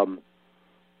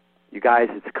you guys,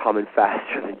 it's coming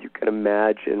faster than you can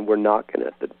imagine. We're knocking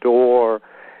at the door.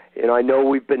 I know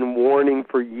we've been warning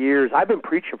for years. I've been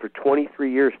preaching for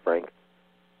 23 years, Frank.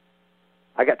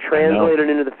 I got translated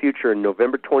into the future on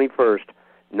November 21st,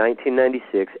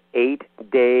 1996, 8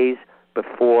 days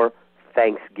before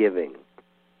Thanksgiving.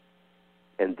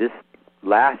 And this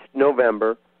last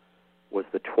November was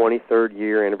the 23rd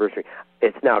year anniversary.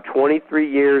 It's now 23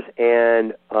 years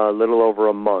and a little over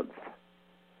a month.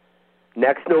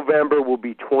 Next November will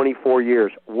be 24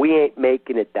 years. We ain't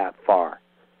making it that far.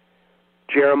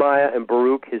 Jeremiah and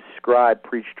Baruch, his scribe,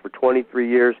 preached for 23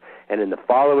 years, and in the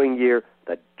following year,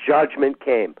 the judgment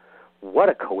came. What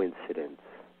a coincidence.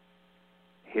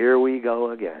 Here we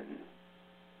go again.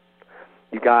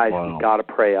 You guys, wow. We got to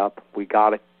pray up. We got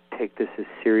to take this as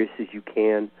serious as you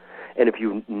can. And if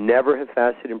you never have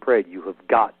fasted and prayed, you have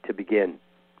got to begin.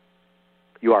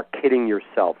 You are kidding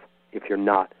yourself if you're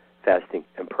not fasting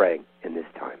and praying in this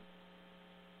time.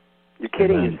 You're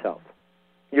kidding yourself.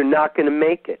 You're not going to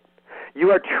make it. You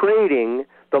are trading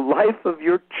the life of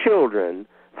your children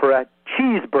for a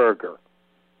cheeseburger.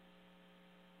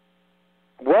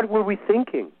 What were we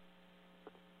thinking?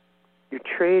 You're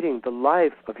trading the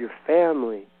life of your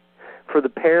family for the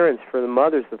parents, for the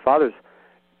mothers, the fathers,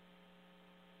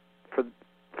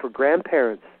 for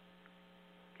grandparents.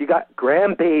 You got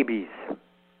grandbabies.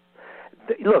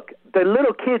 Look, the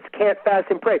little kids can't fast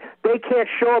and pray. They can't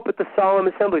show up at the solemn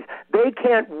assemblies. They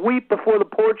can't weep before the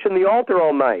porch and the altar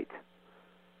all night.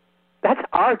 That's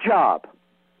our job.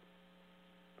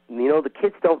 The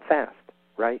kids don't fast,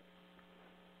 right?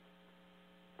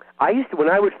 I used to, when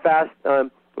I would fast,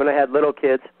 when I had little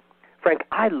kids, Frank,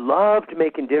 I loved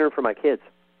making dinner for my kids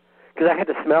because I had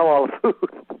to smell all the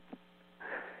food.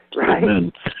 Right?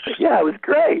 Amen. Yeah, it was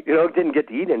great. Didn't get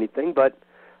to eat anything, but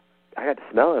I had to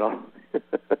smell it all.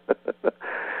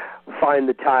 Find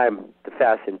the time to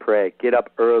fast and pray. Get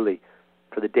up early,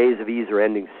 for the days of ease are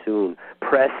ending soon.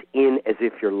 Press in as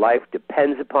if your life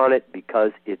depends upon it,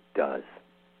 because it does.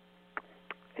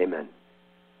 Amen.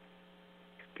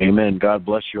 Amen. God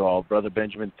bless you all. Brother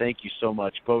Benjamin, thank you so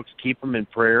much. Folks, keep them in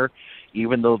prayer.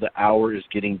 Even though the hour is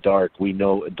getting dark, we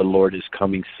know the Lord is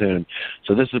coming soon.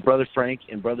 So this is Brother Frank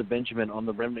and Brother Benjamin on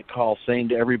the Remnant Call saying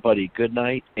to everybody, good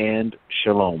night and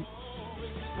shalom.